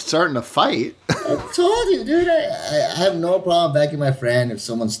one starting to fight. I told you, dude. I have no problem backing my friend if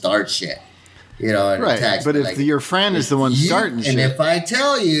someone starts shit. You know, and right. attacks. But if like, your friend is the one starting shit... And if I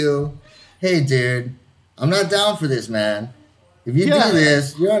tell you, hey, dude, I'm not down for this, man. If you do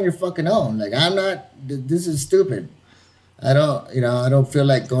this, you're on your fucking own. Like, I'm not... This is stupid. I don't feel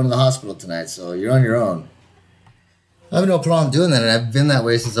like going to the hospital tonight, so you're on your own. I have no problem doing that, and I've been that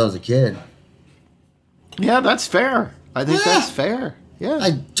way since I was a kid. Yeah, that's fair. I think that's fair. Yeah.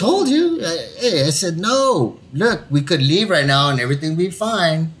 I told you. I said, no. Look, we could leave right now and everything be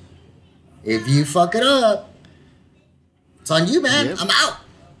fine. If you fuck it up, it's on you, man. Yep. I'm out.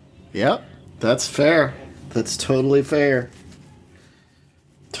 Yep. That's fair. That's totally fair.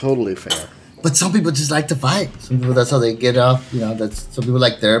 Totally fair. But some people just like to fight. Some people, that's how they get off. You know, some people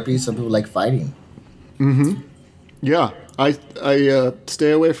like therapy. Some people like fighting. Mm-hmm. Yeah, I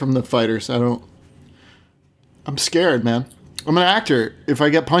stay away from the fighters. I'm scared, man. I'm an actor. If I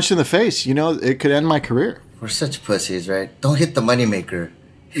get punched in the face, you know, it could end my career. We're such pussies, right? Don't hit the moneymaker.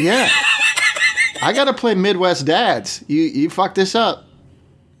 Yeah. I got to play Midwest dads. You fuck this up.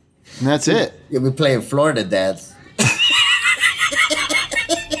 And that's it. Yeah, we play in Florida dads.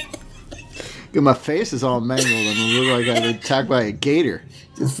 My face is all mangled and I look like I got attacked by a gator.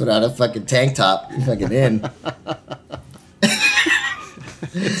 Just put on a fucking tank top. You're fucking in.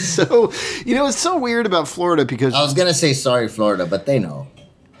 So, you know, it's so weird about Florida because... I was going to say sorry, Florida, but they know.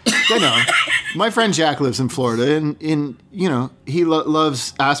 They know. My friend Jack lives in Florida, and you know, he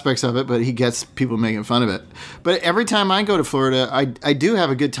loves aspects of it, but he gets people making fun of it. But every time I go to Florida, I do have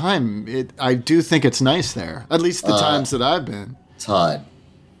a good time. I do think it's nice there, at least the times that I've been. Todd,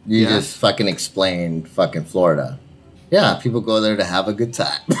 you just fucking explained fucking Florida. Yeah, people go there to have a good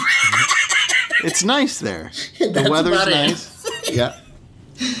time. It's nice there. The weather's nice. Yeah.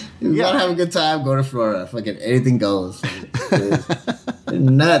 If you want to have a good time, go to Florida. Fucking anything goes. They're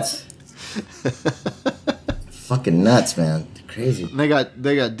nuts. Fucking nuts, man. They're crazy. They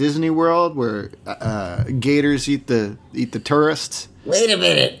got Disney World where gators eat the tourists. Wait a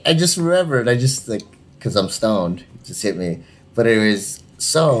minute. I just remembered. I just like, because I'm stoned. It just hit me. But anyways,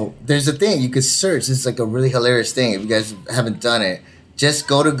 so there's a thing you could search. This is like a really hilarious thing. If you guys haven't done it, just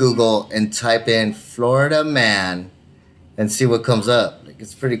go to Google and type in Florida man and see what comes up.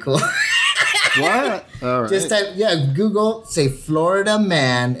 It's pretty cool. What? All right. Just type, Google, say Florida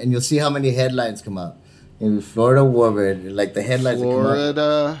man, and you'll see how many headlines come up. Maybe Florida woman, like the headlines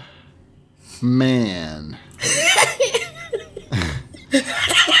Florida man.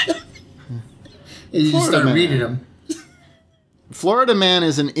 You just start reading them. Florida man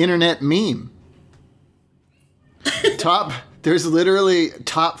is an internet meme. There's literally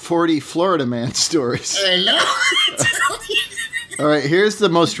top 40 Florida man stories. I know. All right, here's the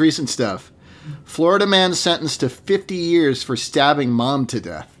most recent stuff. Florida man sentenced to 50 years for stabbing mom to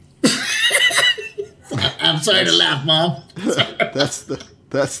death. I'm sorry to laugh, Mom. That's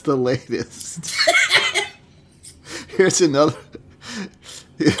the latest. Here's another.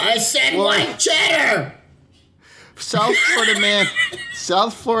 I said white cheddar. South Florida man.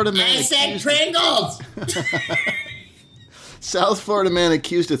 I said Pringles. South Florida man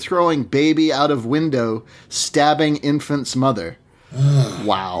accused of throwing baby out of window, stabbing infant's mother.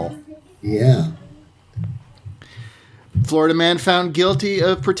 Wow. Yeah. Florida man found guilty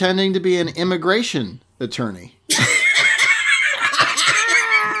of pretending to be an immigration attorney.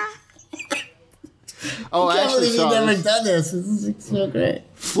 Oh, I can't believe saw you've never this. done this. This is so great.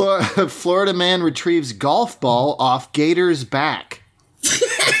 Florida man retrieves golf ball off gator's back.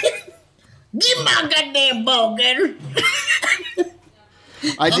 Give my goddamn ball, Gator.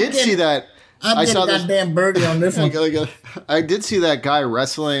 I did see that. I saw this goddamn birdie on this one. I did see that guy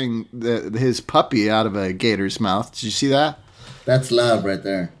wrestling his puppy out of a gator's mouth. Did you see that? That's love right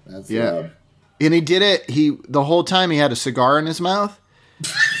there. That's love. And he did it. The whole time he had a cigar in his mouth.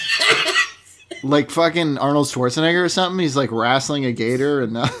 Like fucking Arnold Schwarzenegger or something. He's like wrestling a gator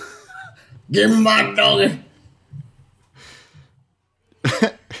and give me my dog.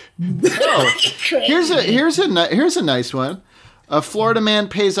 Oh, here's a nice one. A Florida man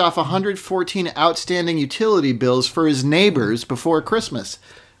pays off 114 outstanding utility bills for his neighbors before Christmas.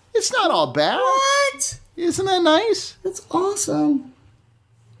 It's not all bad. What? Isn't that nice? That's awesome.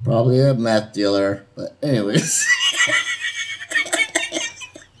 Probably a meth dealer, but anyways.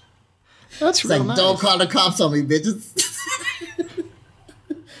 That's real nice. Don't call the cops on me, bitches.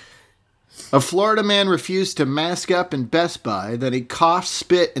 A Florida man refused to mask up in Best Buy. Then he coughed,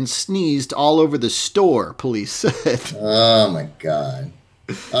 spit, and sneezed all over the store, police said. Oh, my God.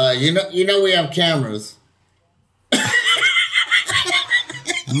 You know we have cameras.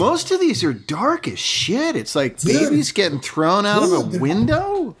 Most of these are dark as shit. It's like babies getting thrown out of a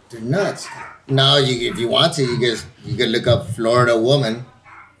window. They're nuts. No, if you want to, you can look up Florida woman.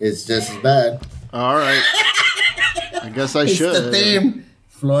 It's just as bad. All right. I guess I should. It's the theme.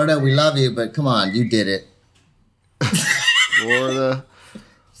 Florida, we love you, but come on, you did it. Florida.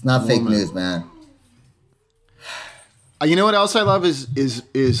 It's not fake news, man. You know what else I love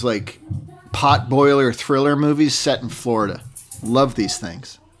is like pot boiler thriller movies set in Florida. Love these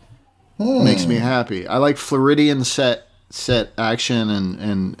things. Makes me happy. I like Floridian set action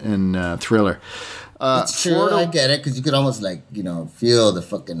and thriller. It's true, Florida, I get it, because you could almost feel the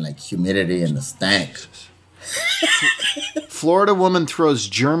fucking humidity and the stank. Florida woman throws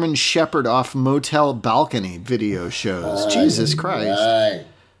German Shepherd off motel balcony, video shows. Jesus Christ.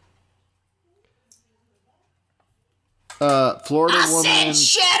 Florida woman. Said,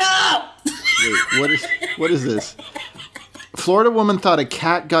 shut up! Wait, what is this? Florida woman thought a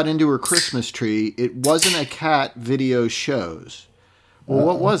cat got into her Christmas tree. It wasn't a cat, video shows. Well,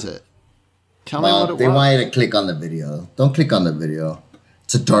 what was it? Tell me what it was. They want you to click on the video. Don't click on the video.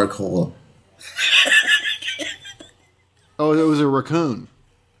 It's a dark hole. Oh, it was a raccoon.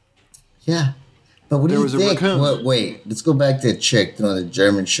 Yeah. But what do you think? Raccoon. Wait, let's go back to a chick throwing the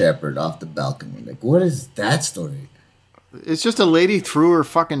German Shepherd off the balcony. What is that story? It's just a lady threw her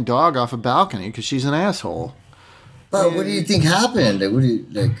fucking dog off a balcony because she's an asshole. But what do you think happened? What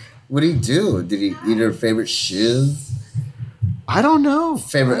do you do? Did he eat her favorite shiz? I don't know.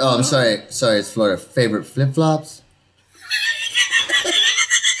 I'm sorry, it's Florida. Favorite flip-flops?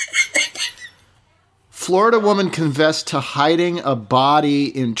 Florida woman confessed to hiding a body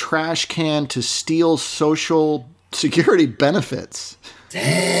in trash can to steal Social Security benefits.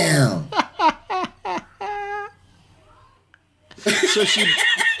 Damn. So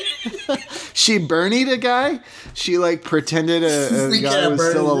she Bernied a guy. She pretended a guy was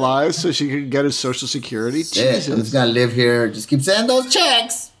still alive so she could get his Social Security. Jesus. I'm just gonna live here. Just keep sending those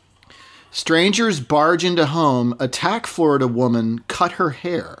checks. Strangers barge into home, attack Florida woman, cut her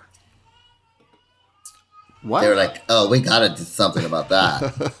hair. What? They were like, oh, we gotta do something about that.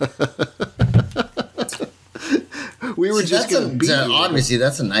 We were just gonna beat you. Obviously,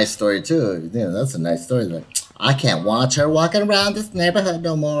 that's a nice story too. Yeah, that's a nice story. I can't watch her walking around this neighborhood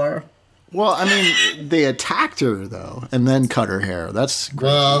no more. Well, I mean, they attacked her though, and then cut her hair. That's great.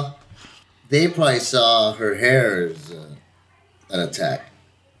 Well, they probably saw her hair as an attack.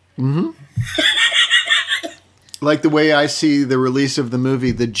 Mm-hmm. Like the way I see the release of the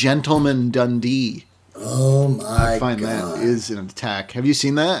movie The Gentleman Dundee. Oh my God. I find that is an attack. Have you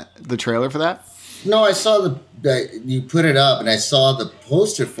seen that? The trailer for that? No, I saw you put it up and I saw the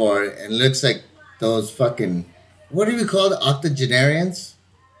poster for it and it looks like those fucking, what do we call it? Octogenarians?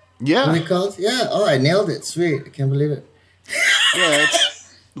 Yeah. What are they called? Yeah. Oh, I nailed it. Sweet. I can't believe it. Yeah,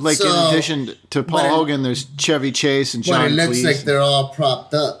 it's like So, in addition to Paul but it- Hogan, there's Chevy Chase and But John it looks Cleese. like they're all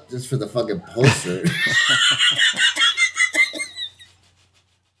propped up just for the fucking poster.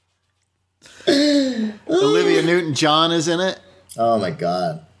 Olivia Newton-John is in it. Oh my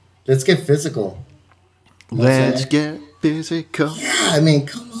god. Let's get physical. Let's get physical. Yeah, I mean,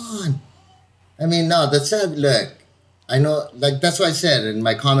 come on. I mean, no, that's it. Look, I know, like, that's what I said, and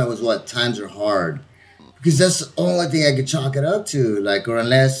my comment was, what, times are hard. Because that's the only thing I could chalk it up to. Like, or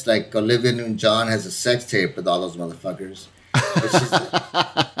unless, like, Olivia Newton-John has a sex tape with all those motherfuckers.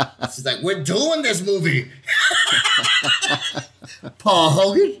 She's like, we're doing this movie. Paul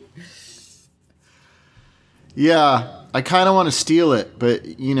Hogan? Yeah, I kind of want to steal it,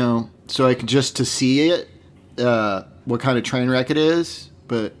 but you know, so I could just to see it, what kind of train wreck it is.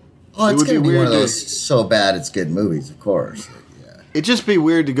 But Oh, it it's would going to be one of to- those so bad it's good movies, of course. Like, yeah. It'd just be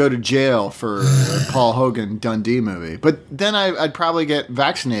weird to go to jail for a Paul Hogan Dundee movie, but then I'd probably get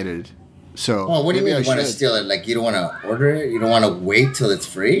vaccinated. So Oh, what do you maybe mean you want to should. steal it? Like, you don't want to order it? You don't want to wait till it's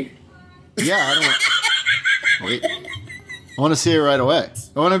free? Yeah, I don't. Wait. I want to see it right away.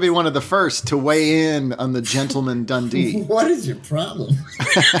 I want to be one of the first to weigh in on the Gentleman Dundee. What is your problem?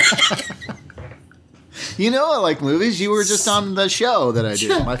 You know I like movies. You were just on the show that I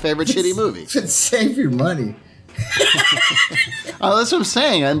did. My favorite shitty movie. Save your money. Oh, that's what I'm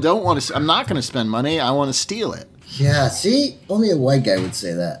saying. I don't want to. I'm not going to spend money. I want to steal it. Yeah, see? Only a white guy would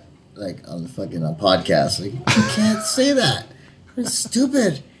say that. Like, on the fucking podcast. Like, you can't say that. It's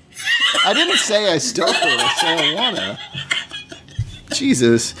stupid. I didn't say I stole it. I said I wanna.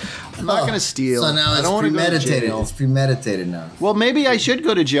 Jesus, I'm not going to steal. So now I it's don't wanna go to premeditated. jail. It's premeditated now. Well, maybe I should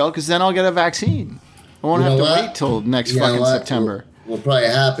go to jail because then I'll get a vaccine. I won't You have know to what? wait till next You know fucking what? September. What'll probably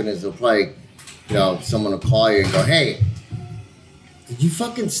happen is they'll probably, someone will call you and go, hey, did you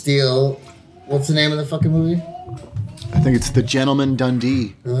fucking steal, what's the name of the fucking movie? I think it's The Gentleman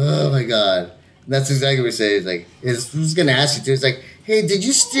Dundee. Oh my god. That's exactly what he says. Like, who's gonna ask you to? It's like, hey, did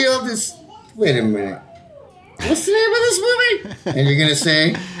you steal this? Wait a minute. What's the name of this movie? And you're gonna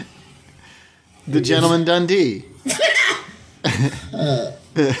say, The Gentleman Dundee.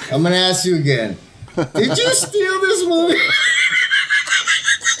 I'm gonna ask you again. Did you steal this movie?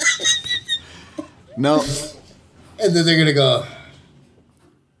 No, And then they're gonna go,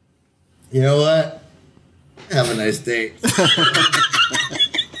 you know what? Have a nice day.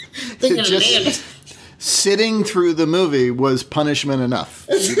 They're gonna just leave. sitting through the movie was punishment enough.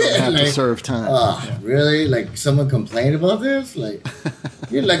 You don't have to Like, serve time. Oh, really? Like, someone complained about this? Like,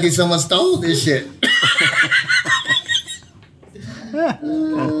 you're lucky someone stole this shit.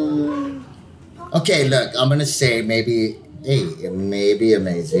 Okay, look, I'm gonna say maybe, hey, it may be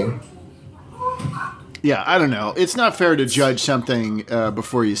amazing. Yeah, I don't know. It's not fair to judge something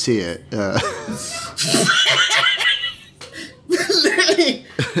before you see it. Literally,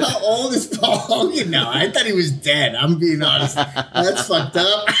 how old is Paul Hogan now? I thought he was dead. I'm being honest. That's fucked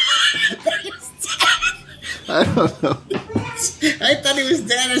up. I don't know. I thought he was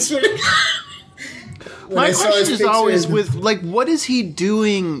dead. I swear to God. When My I saw question his is picture always in- with, like, what is he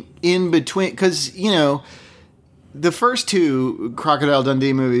doing in between? Because, you know, the first two Crocodile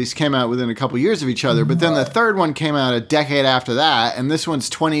Dundee movies came out within a couple years of each other, but then the third one came out a decade after that, and this one's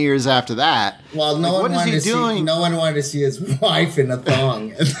 20 years after that. Well, no Like, one what is wanted he to doing? see. No one wanted to see his wife in a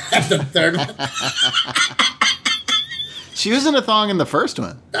thong at the third one. She was in a thong in the first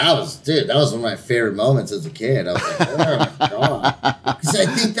one. That was one of my favorite moments as a kid. I was like, oh my god, because I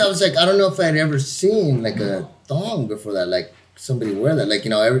think that was like, I don't know if I'd ever seen like a thong before that, like somebody wear that, like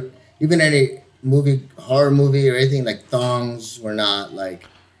even any movie, horror movie or anything, like thongs were not like.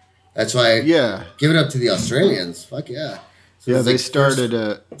 That's why. Yeah. Give it up to the Australians. Fuck yeah. So Yeah, it's they like started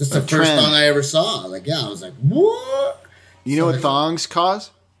Just a the first trend. thong I ever saw. Like, yeah, I was like, what? You know what thongs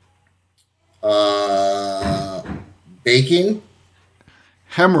cause? Baking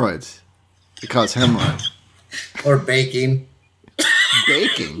Hemorrhoids. It causes hemorrhoids. or baking.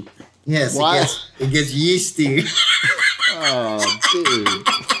 Baking? Yes, Why? it gets yeasty. Oh, dude.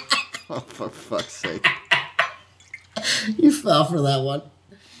 Oh, for fuck's sake. You fell for that one.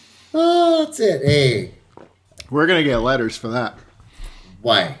 Oh, that's it. Hey, We're going to get letters for that.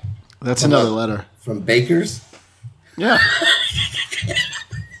 why? That's From another what? letter. From bakers? Yeah.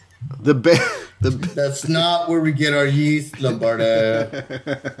 The That's not where we get our yeast, Lombardo.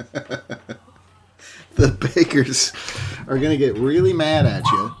 the bakers are going to get really mad at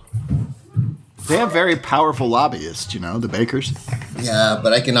you. They have very powerful lobbyists, you know, the bakers. Yeah,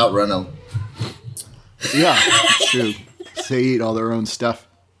 but I can outrun them. Yeah, it's true. They eat all their own stuff.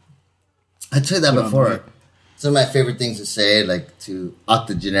 I told you that on, before. right. Some of my favorite things to say, like to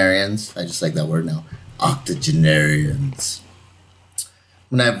octogenarians. I just like that word now. Octogenarians.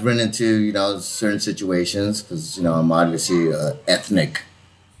 when I've run into, certain situations, because, I'm obviously a ethnic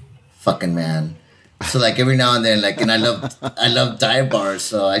fucking man. So, like, every now and then, like, and I love dive bars.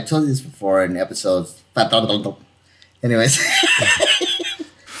 So I told you this before in episodes. Anyways.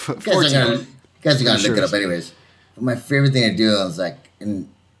 you guys are going to look it up anyways. But my favorite thing to do is, like, and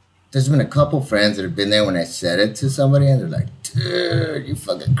there's been a couple friends that have been there when I said it to somebody, and they're like, dude, you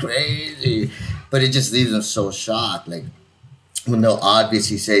fucking crazy. But it just leaves them so shocked. Like, when they'll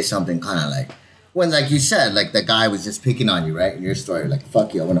obviously say something kind of like, when, like you said, like the guy was just picking on you, right? In your story, like,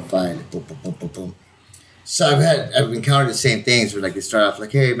 fuck you, I want to fight. Like, boom, boom, boom, boom, boom. So I've encountered the same things where, like, they start off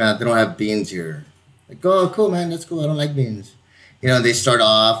like, hey, man, they don't have beans here. Like, oh, cool, man, that's cool, I don't like beans. They start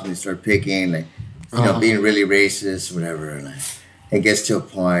off and they start picking, like, being really racist, whatever. And it gets to a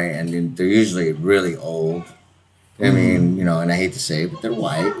point, and then they're usually really old. I mean, and I hate to say it, but they're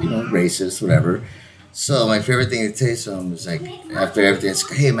white, racist, whatever. So my favorite thing to say to them is, like, after everything, it's,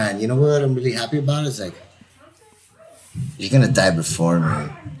 hey, man, you know what I'm really happy about? It's like, you're going to die before me.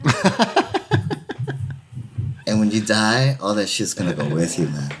 And when you die, all that shit's going to go with you,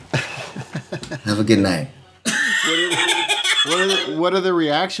 man. Have a good night. What are the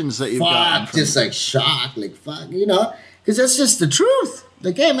reactions that you've gotten? Just like shock, like fuck, because that's just the truth.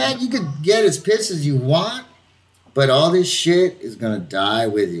 Like, hey, man, you could get as pissed as you want, but all this shit is going to die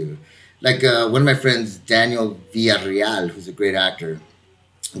with you. Like, one of my friends, Daniel Villarreal, who's a great actor,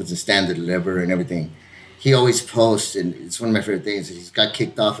 was a stand-up deliverer and everything. He always posts, and it's one of my favorite things. He's got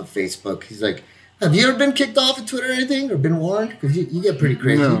kicked off of Facebook. He's like, have you ever been kicked off of Twitter or anything, or been warned? Because you get pretty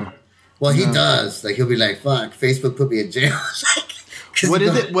crazy. No. Well, he does. Like, he'll be like, fuck, Facebook put me in jail.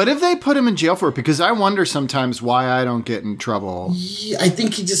 What if they put him in jail for it? Because I wonder sometimes why I don't get in trouble. Yeah, I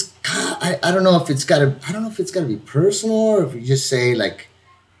think he just, I don't know if it's got to be personal, or if you just say, like,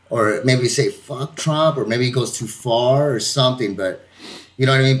 or maybe say fuck Trump, or maybe he goes too far or something, but you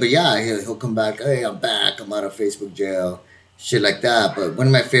know what I mean? But yeah, he'll come back, hey, I'm back, I'm out of Facebook jail, shit like that. But one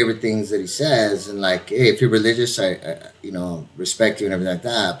of my favorite things that he says, and like, hey, if you're religious, I respect you and everything like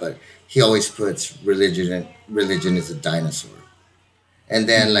that, but he always puts religion is a dinosaur. And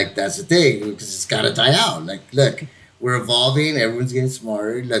then, like, that's the thing, because it's got to die out. Like, look, we're evolving, everyone's getting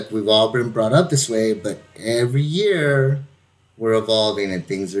smarter, like, we've all been brought up this way, but every year we're evolving and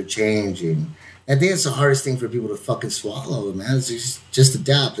things are changing. I think it's the hardest thing for people to fucking swallow, man. It's just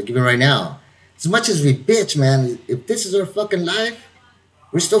adapt. Like, even right now, as much as we bitch, man, if this is our fucking life,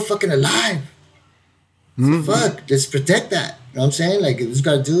 we're still fucking alive. So fuck, let's protect that. You know what I'm saying? Like, if we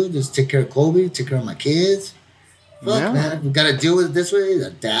got to do, just take care of Kobe, take care of my kids. Fuck, man, we got to deal with it this way,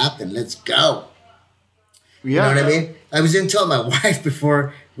 adapt, and let's go. Yeah. You know what I mean? I was in telling my wife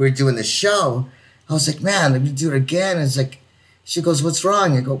before we were doing the show, I was like, man, let me do it again. And it's like, she goes, what's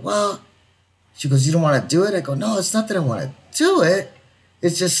wrong? I go, well, she goes, you don't want to do it? I go, no, it's not that I want to do it.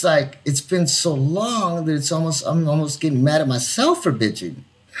 It's just like, it's been so long that I'm almost getting mad at myself for bitching.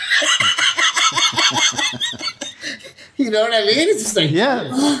 You know what I mean? It's just like,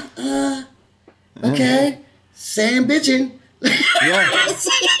 okay, same bitching.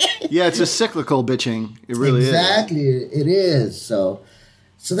 Yeah, it's a cyclical bitching. It really exactly, is. It is. So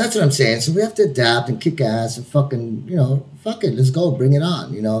that's what I'm saying. So we have to adapt and kick ass and fucking, fuck it, let's go, bring it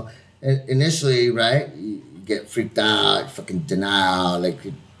on, And initially, right, you get freaked out, fucking denial, like,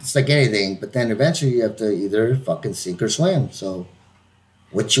 it's like anything. But then eventually you have to either fucking sink or swim. So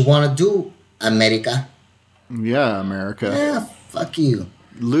what you want to do, America? Yeah, America. Yeah, fuck you.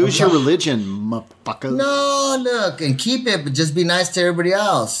 Lose your religion, motherfucker. No, look, and keep it, but just be nice to everybody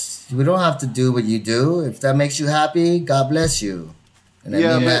else. We don't have to do what you do. If that makes you happy, God bless you. And I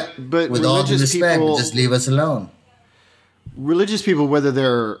mean that but with all due respect, people, just leave us alone. Religious people, whether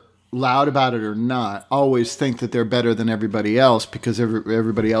they're loud about it or not, always think that they're better than everybody else because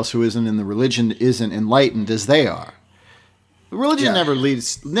everybody else who isn't in the religion isn't enlightened as they are. Religion never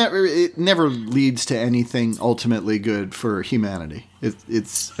leads to anything ultimately good for humanity.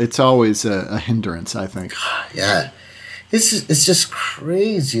 It's always a hindrance, I think. Yeah, it's just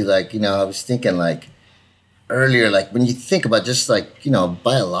crazy. Like, I was thinking, like, earlier, like, when you think about just, like,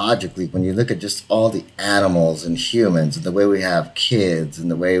 biologically, when you look at just all the animals and humans and the way we have kids and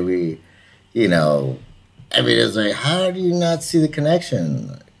the way we, I mean, it's like, how do you not see the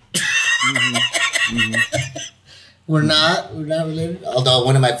connection? We're not related. Although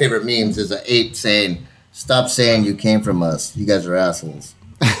one of my favorite memes is an ape saying, "Stop saying you came from us. You guys are assholes."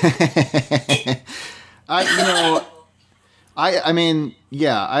 I mean,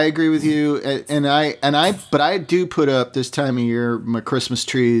 yeah, I agree with you, but I do put up this time of year my Christmas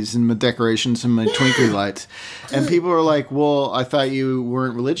trees and my decorations and my twinkly lights, and people are like, "Well, I thought you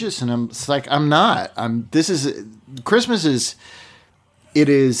weren't religious," and I'm like, "I'm not. Christmas is." it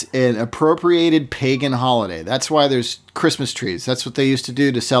is an appropriated pagan holiday. That's why there's Christmas trees. That's what they used to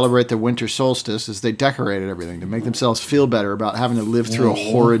do to celebrate the winter solstice, is they decorated everything to make themselves feel better about having to live through a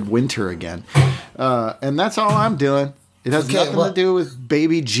horrid winter again. And that's all I'm doing. It has nothing to do with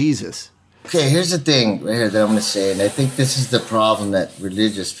baby Jesus. Okay, here's the thing right here that I'm going to say, and I think this is the problem that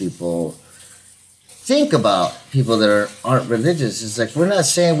religious people think about, people that aren't religious. It's like, we're not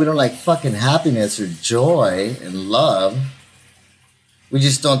saying we don't like fucking happiness or joy and love. We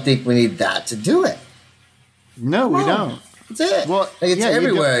just don't think we need that to do it. No, we don't. That's it. Well, like, it's yeah,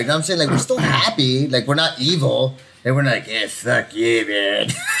 everywhere. You know what I'm saying? Like, we're still happy. Like, we're not evil. And we're not like, yeah, fuck you, man.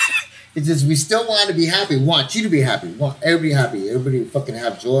 It's just, we still want to be happy. We want you to be happy. We want everybody happy. Everybody fucking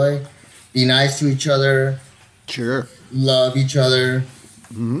have joy. Be nice to each other. Sure. Love each other.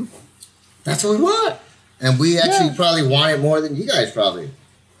 Mm-hmm. That's what we want. And we actually probably want it more than you guys probably.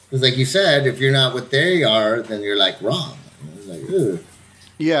 Because like you said, if you're not what they are, then you're like wrong. It's like, ugh.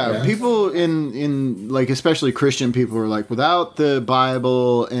 Yeah, people in like, especially Christian people, are like, without the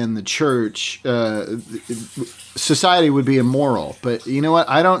Bible and the church, society would be immoral. But you know what?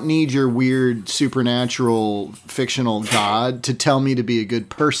 I don't need your weird supernatural fictional God to tell me to be a good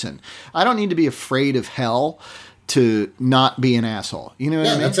person. I don't need to be afraid of hell to not be an asshole. You know what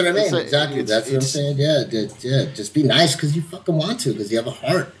I mean? That's what I mean. Like, exactly. That's what I'm saying. Yeah. Just be nice because you fucking want to, because you have a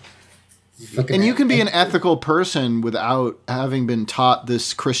heart. And you can be an ethical person without having been taught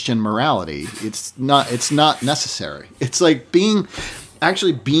this Christian morality. It's not necessary. It's like being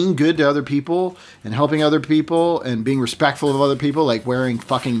good to other people and helping other people and being respectful of other people, like wearing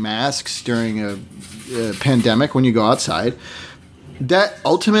fucking masks during a pandemic when you go outside. That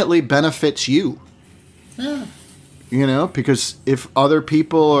ultimately benefits you. Yeah. You know, because if other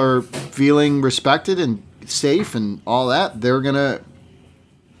people are feeling respected and safe and all that, they're gonna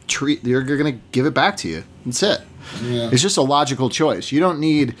give it back to you. That's it. Yeah. It's just a logical choice. You don't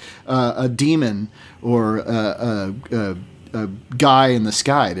need a demon or a guy in the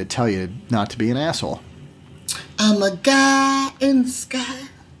sky to tell you not to be an asshole. I'm a guy in the sky.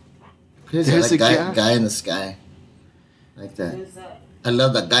 There's a guy in the sky. Like that. I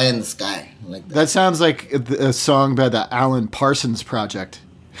love that guy in the sky. I like that. That sounds like a song by the Alan Parsons Project.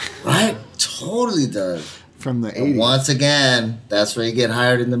 Right? Totally does. From the and 80s. Once again, that's where you get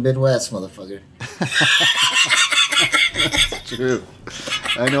hired in the Midwest, motherfucker. That's true.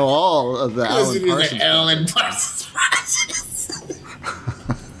 I know all of the Alan Parsons Project.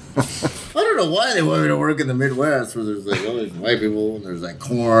 I don't know why they want me to work in the Midwest, where there's like all these white people, and there's like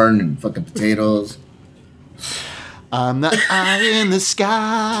corn and fucking potatoes. I'm the eye in the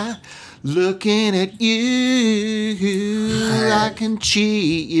sky, looking at you. I can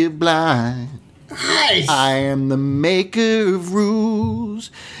cheat you blind. Nice. I am the maker of rules,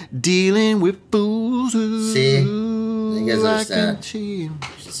 dealing with fools. See? You guys understand.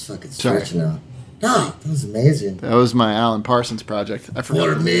 Just fucking stretching out. No, that was amazing. That was my Alan Parsons Project. I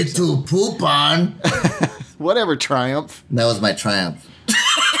forgot. For me to poop on. Whatever, Triumph. That was my triumph.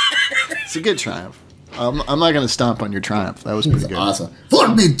 It's a good triumph. I'm not going to stomp on your triumph. That was pretty good. Awesome. For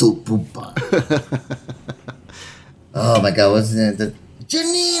me to poop on. Oh my God, what's his name?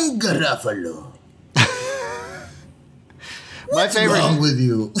 Janine Garofalo. What's wrong with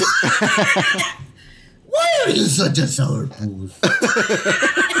you? Why are you such a sourpuss?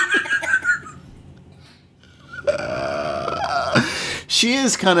 She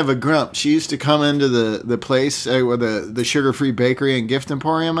is kind of a grump. She used to come into the place where the sugar-free bakery and gift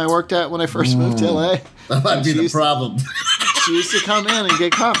emporium I worked at when I first moved to LA. That might be the problem. She used to come in and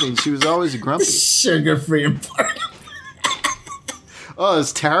get coffee, and she was always grumpy. Sugar-free emporium. Oh,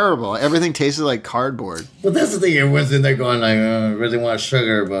 it's terrible. Everything tasted like cardboard. But that's the thing. Everyone's in there going like, oh, I really want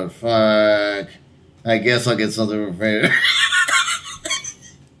sugar, but fuck. I guess I'll get something for free.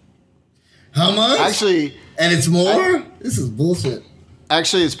 How much? Actually... And it's more? This is bullshit.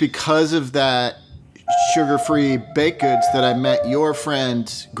 Actually, it's because of that sugar-free baked goods that I met your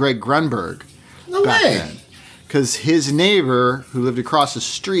friend, Greg Grunberg, back then. Because his neighbor, who lived across the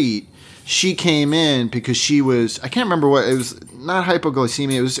street, she came in because she was, I can't remember what, it was not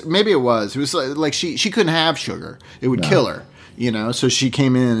hypoglycemia, it was like she couldn't have sugar. It would kill her, you know, so she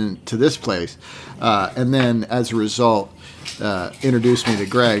came in to this place. And then as a result, introduced me to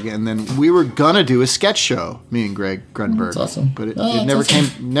Greg, and then we were gonna do a sketch show, me and Greg Grunberg. That's awesome. But it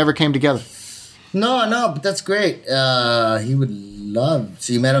never came together. No, but that's great. He would love,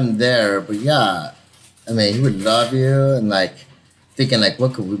 so you met him there, but yeah, I mean, he would love you, and like, thinking like,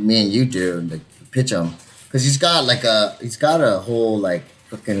 what could me and you do, and like, pitch him, because he's got a whole like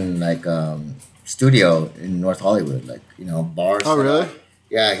fucking like studio in North Hollywood, like, you know, bars. Oh really?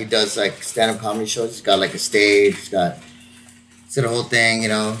 Yeah, he does like stand-up comedy shows. He's got like a stage. He's got So the whole thing, you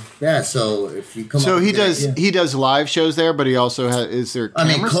know. Yeah. So if you come, So up he with does an idea- he does live shows there, but he also has is there? I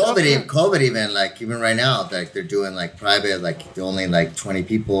mean, camera stuff there? COVID even like even right now, like they're doing like private, like they're only like 20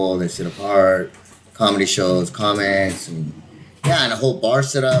 people. They sit apart, comedy shows, comics, and yeah, and a whole bar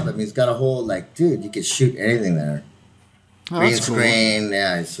set up. I mean, he's got a whole like, dude, you could shoot anything there. Oh, Green that's cool. screen,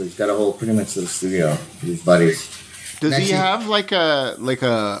 yeah. So he's got a whole pretty much little studio with his buddies. Does he Actually- have like a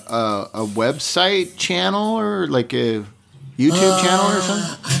website channel or like a YouTube channel or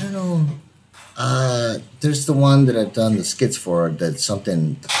something? I don't know. There's the one that I've done the skits for. That's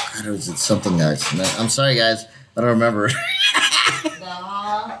something. God, was it something else? I'm sorry, guys. I don't remember.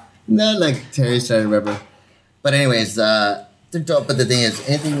 Not like Terry's trying to remember. But anyways, they're dope. But the thing is,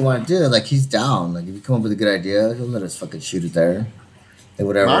 anything you want to do, like he's down. Like if you come up with a good idea, he'll let us fucking shoot it there. And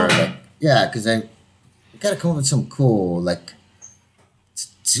whatever. Wow. Like, yeah, because I gotta come up with something cool, like to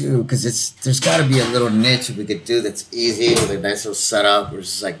do. Because there's got to be a little niche we could do that's easy with a nice little setup. Where it's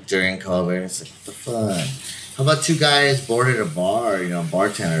just like during COVID, it's like what the fuck. How about two guys bored at a bar? You know,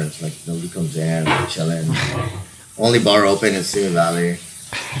 bartenders. Like nobody comes in, they're chilling. Only bar open in Simi Valley.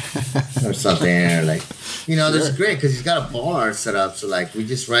 Or something, or like, you know, this is great because he's got a bar set up. So like, we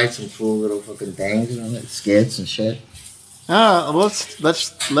just write some cool little fucking things, you know, like skits and shit.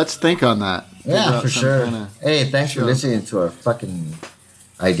 Let's think on that. Figure Yeah, out for some sure. kinda- Hey, thanks for listening to our fucking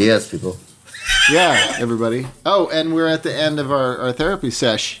ideas, people. Yeah, everybody. Oh, and we're at the end of our therapy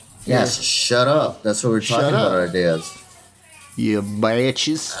sesh. Yes, shut up. That's what we're Shut talking about. up. Our ideas. You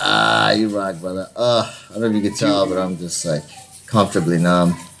bitches. You rock, brother. I don't know if you can tell, but I'm just like comfortably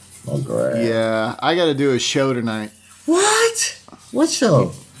numb. Oh, great. Yeah, I got to do a show tonight. What? What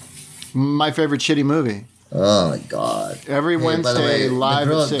show? My favorite shitty movie. Oh my god. Every Hey, by the Wednesday, way, live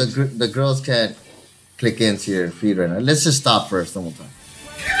the, girl, at 6. the girls can't click into your feed right now. Let's just stop first, then we'll talk.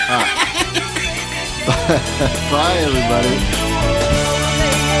 Bye, everybody.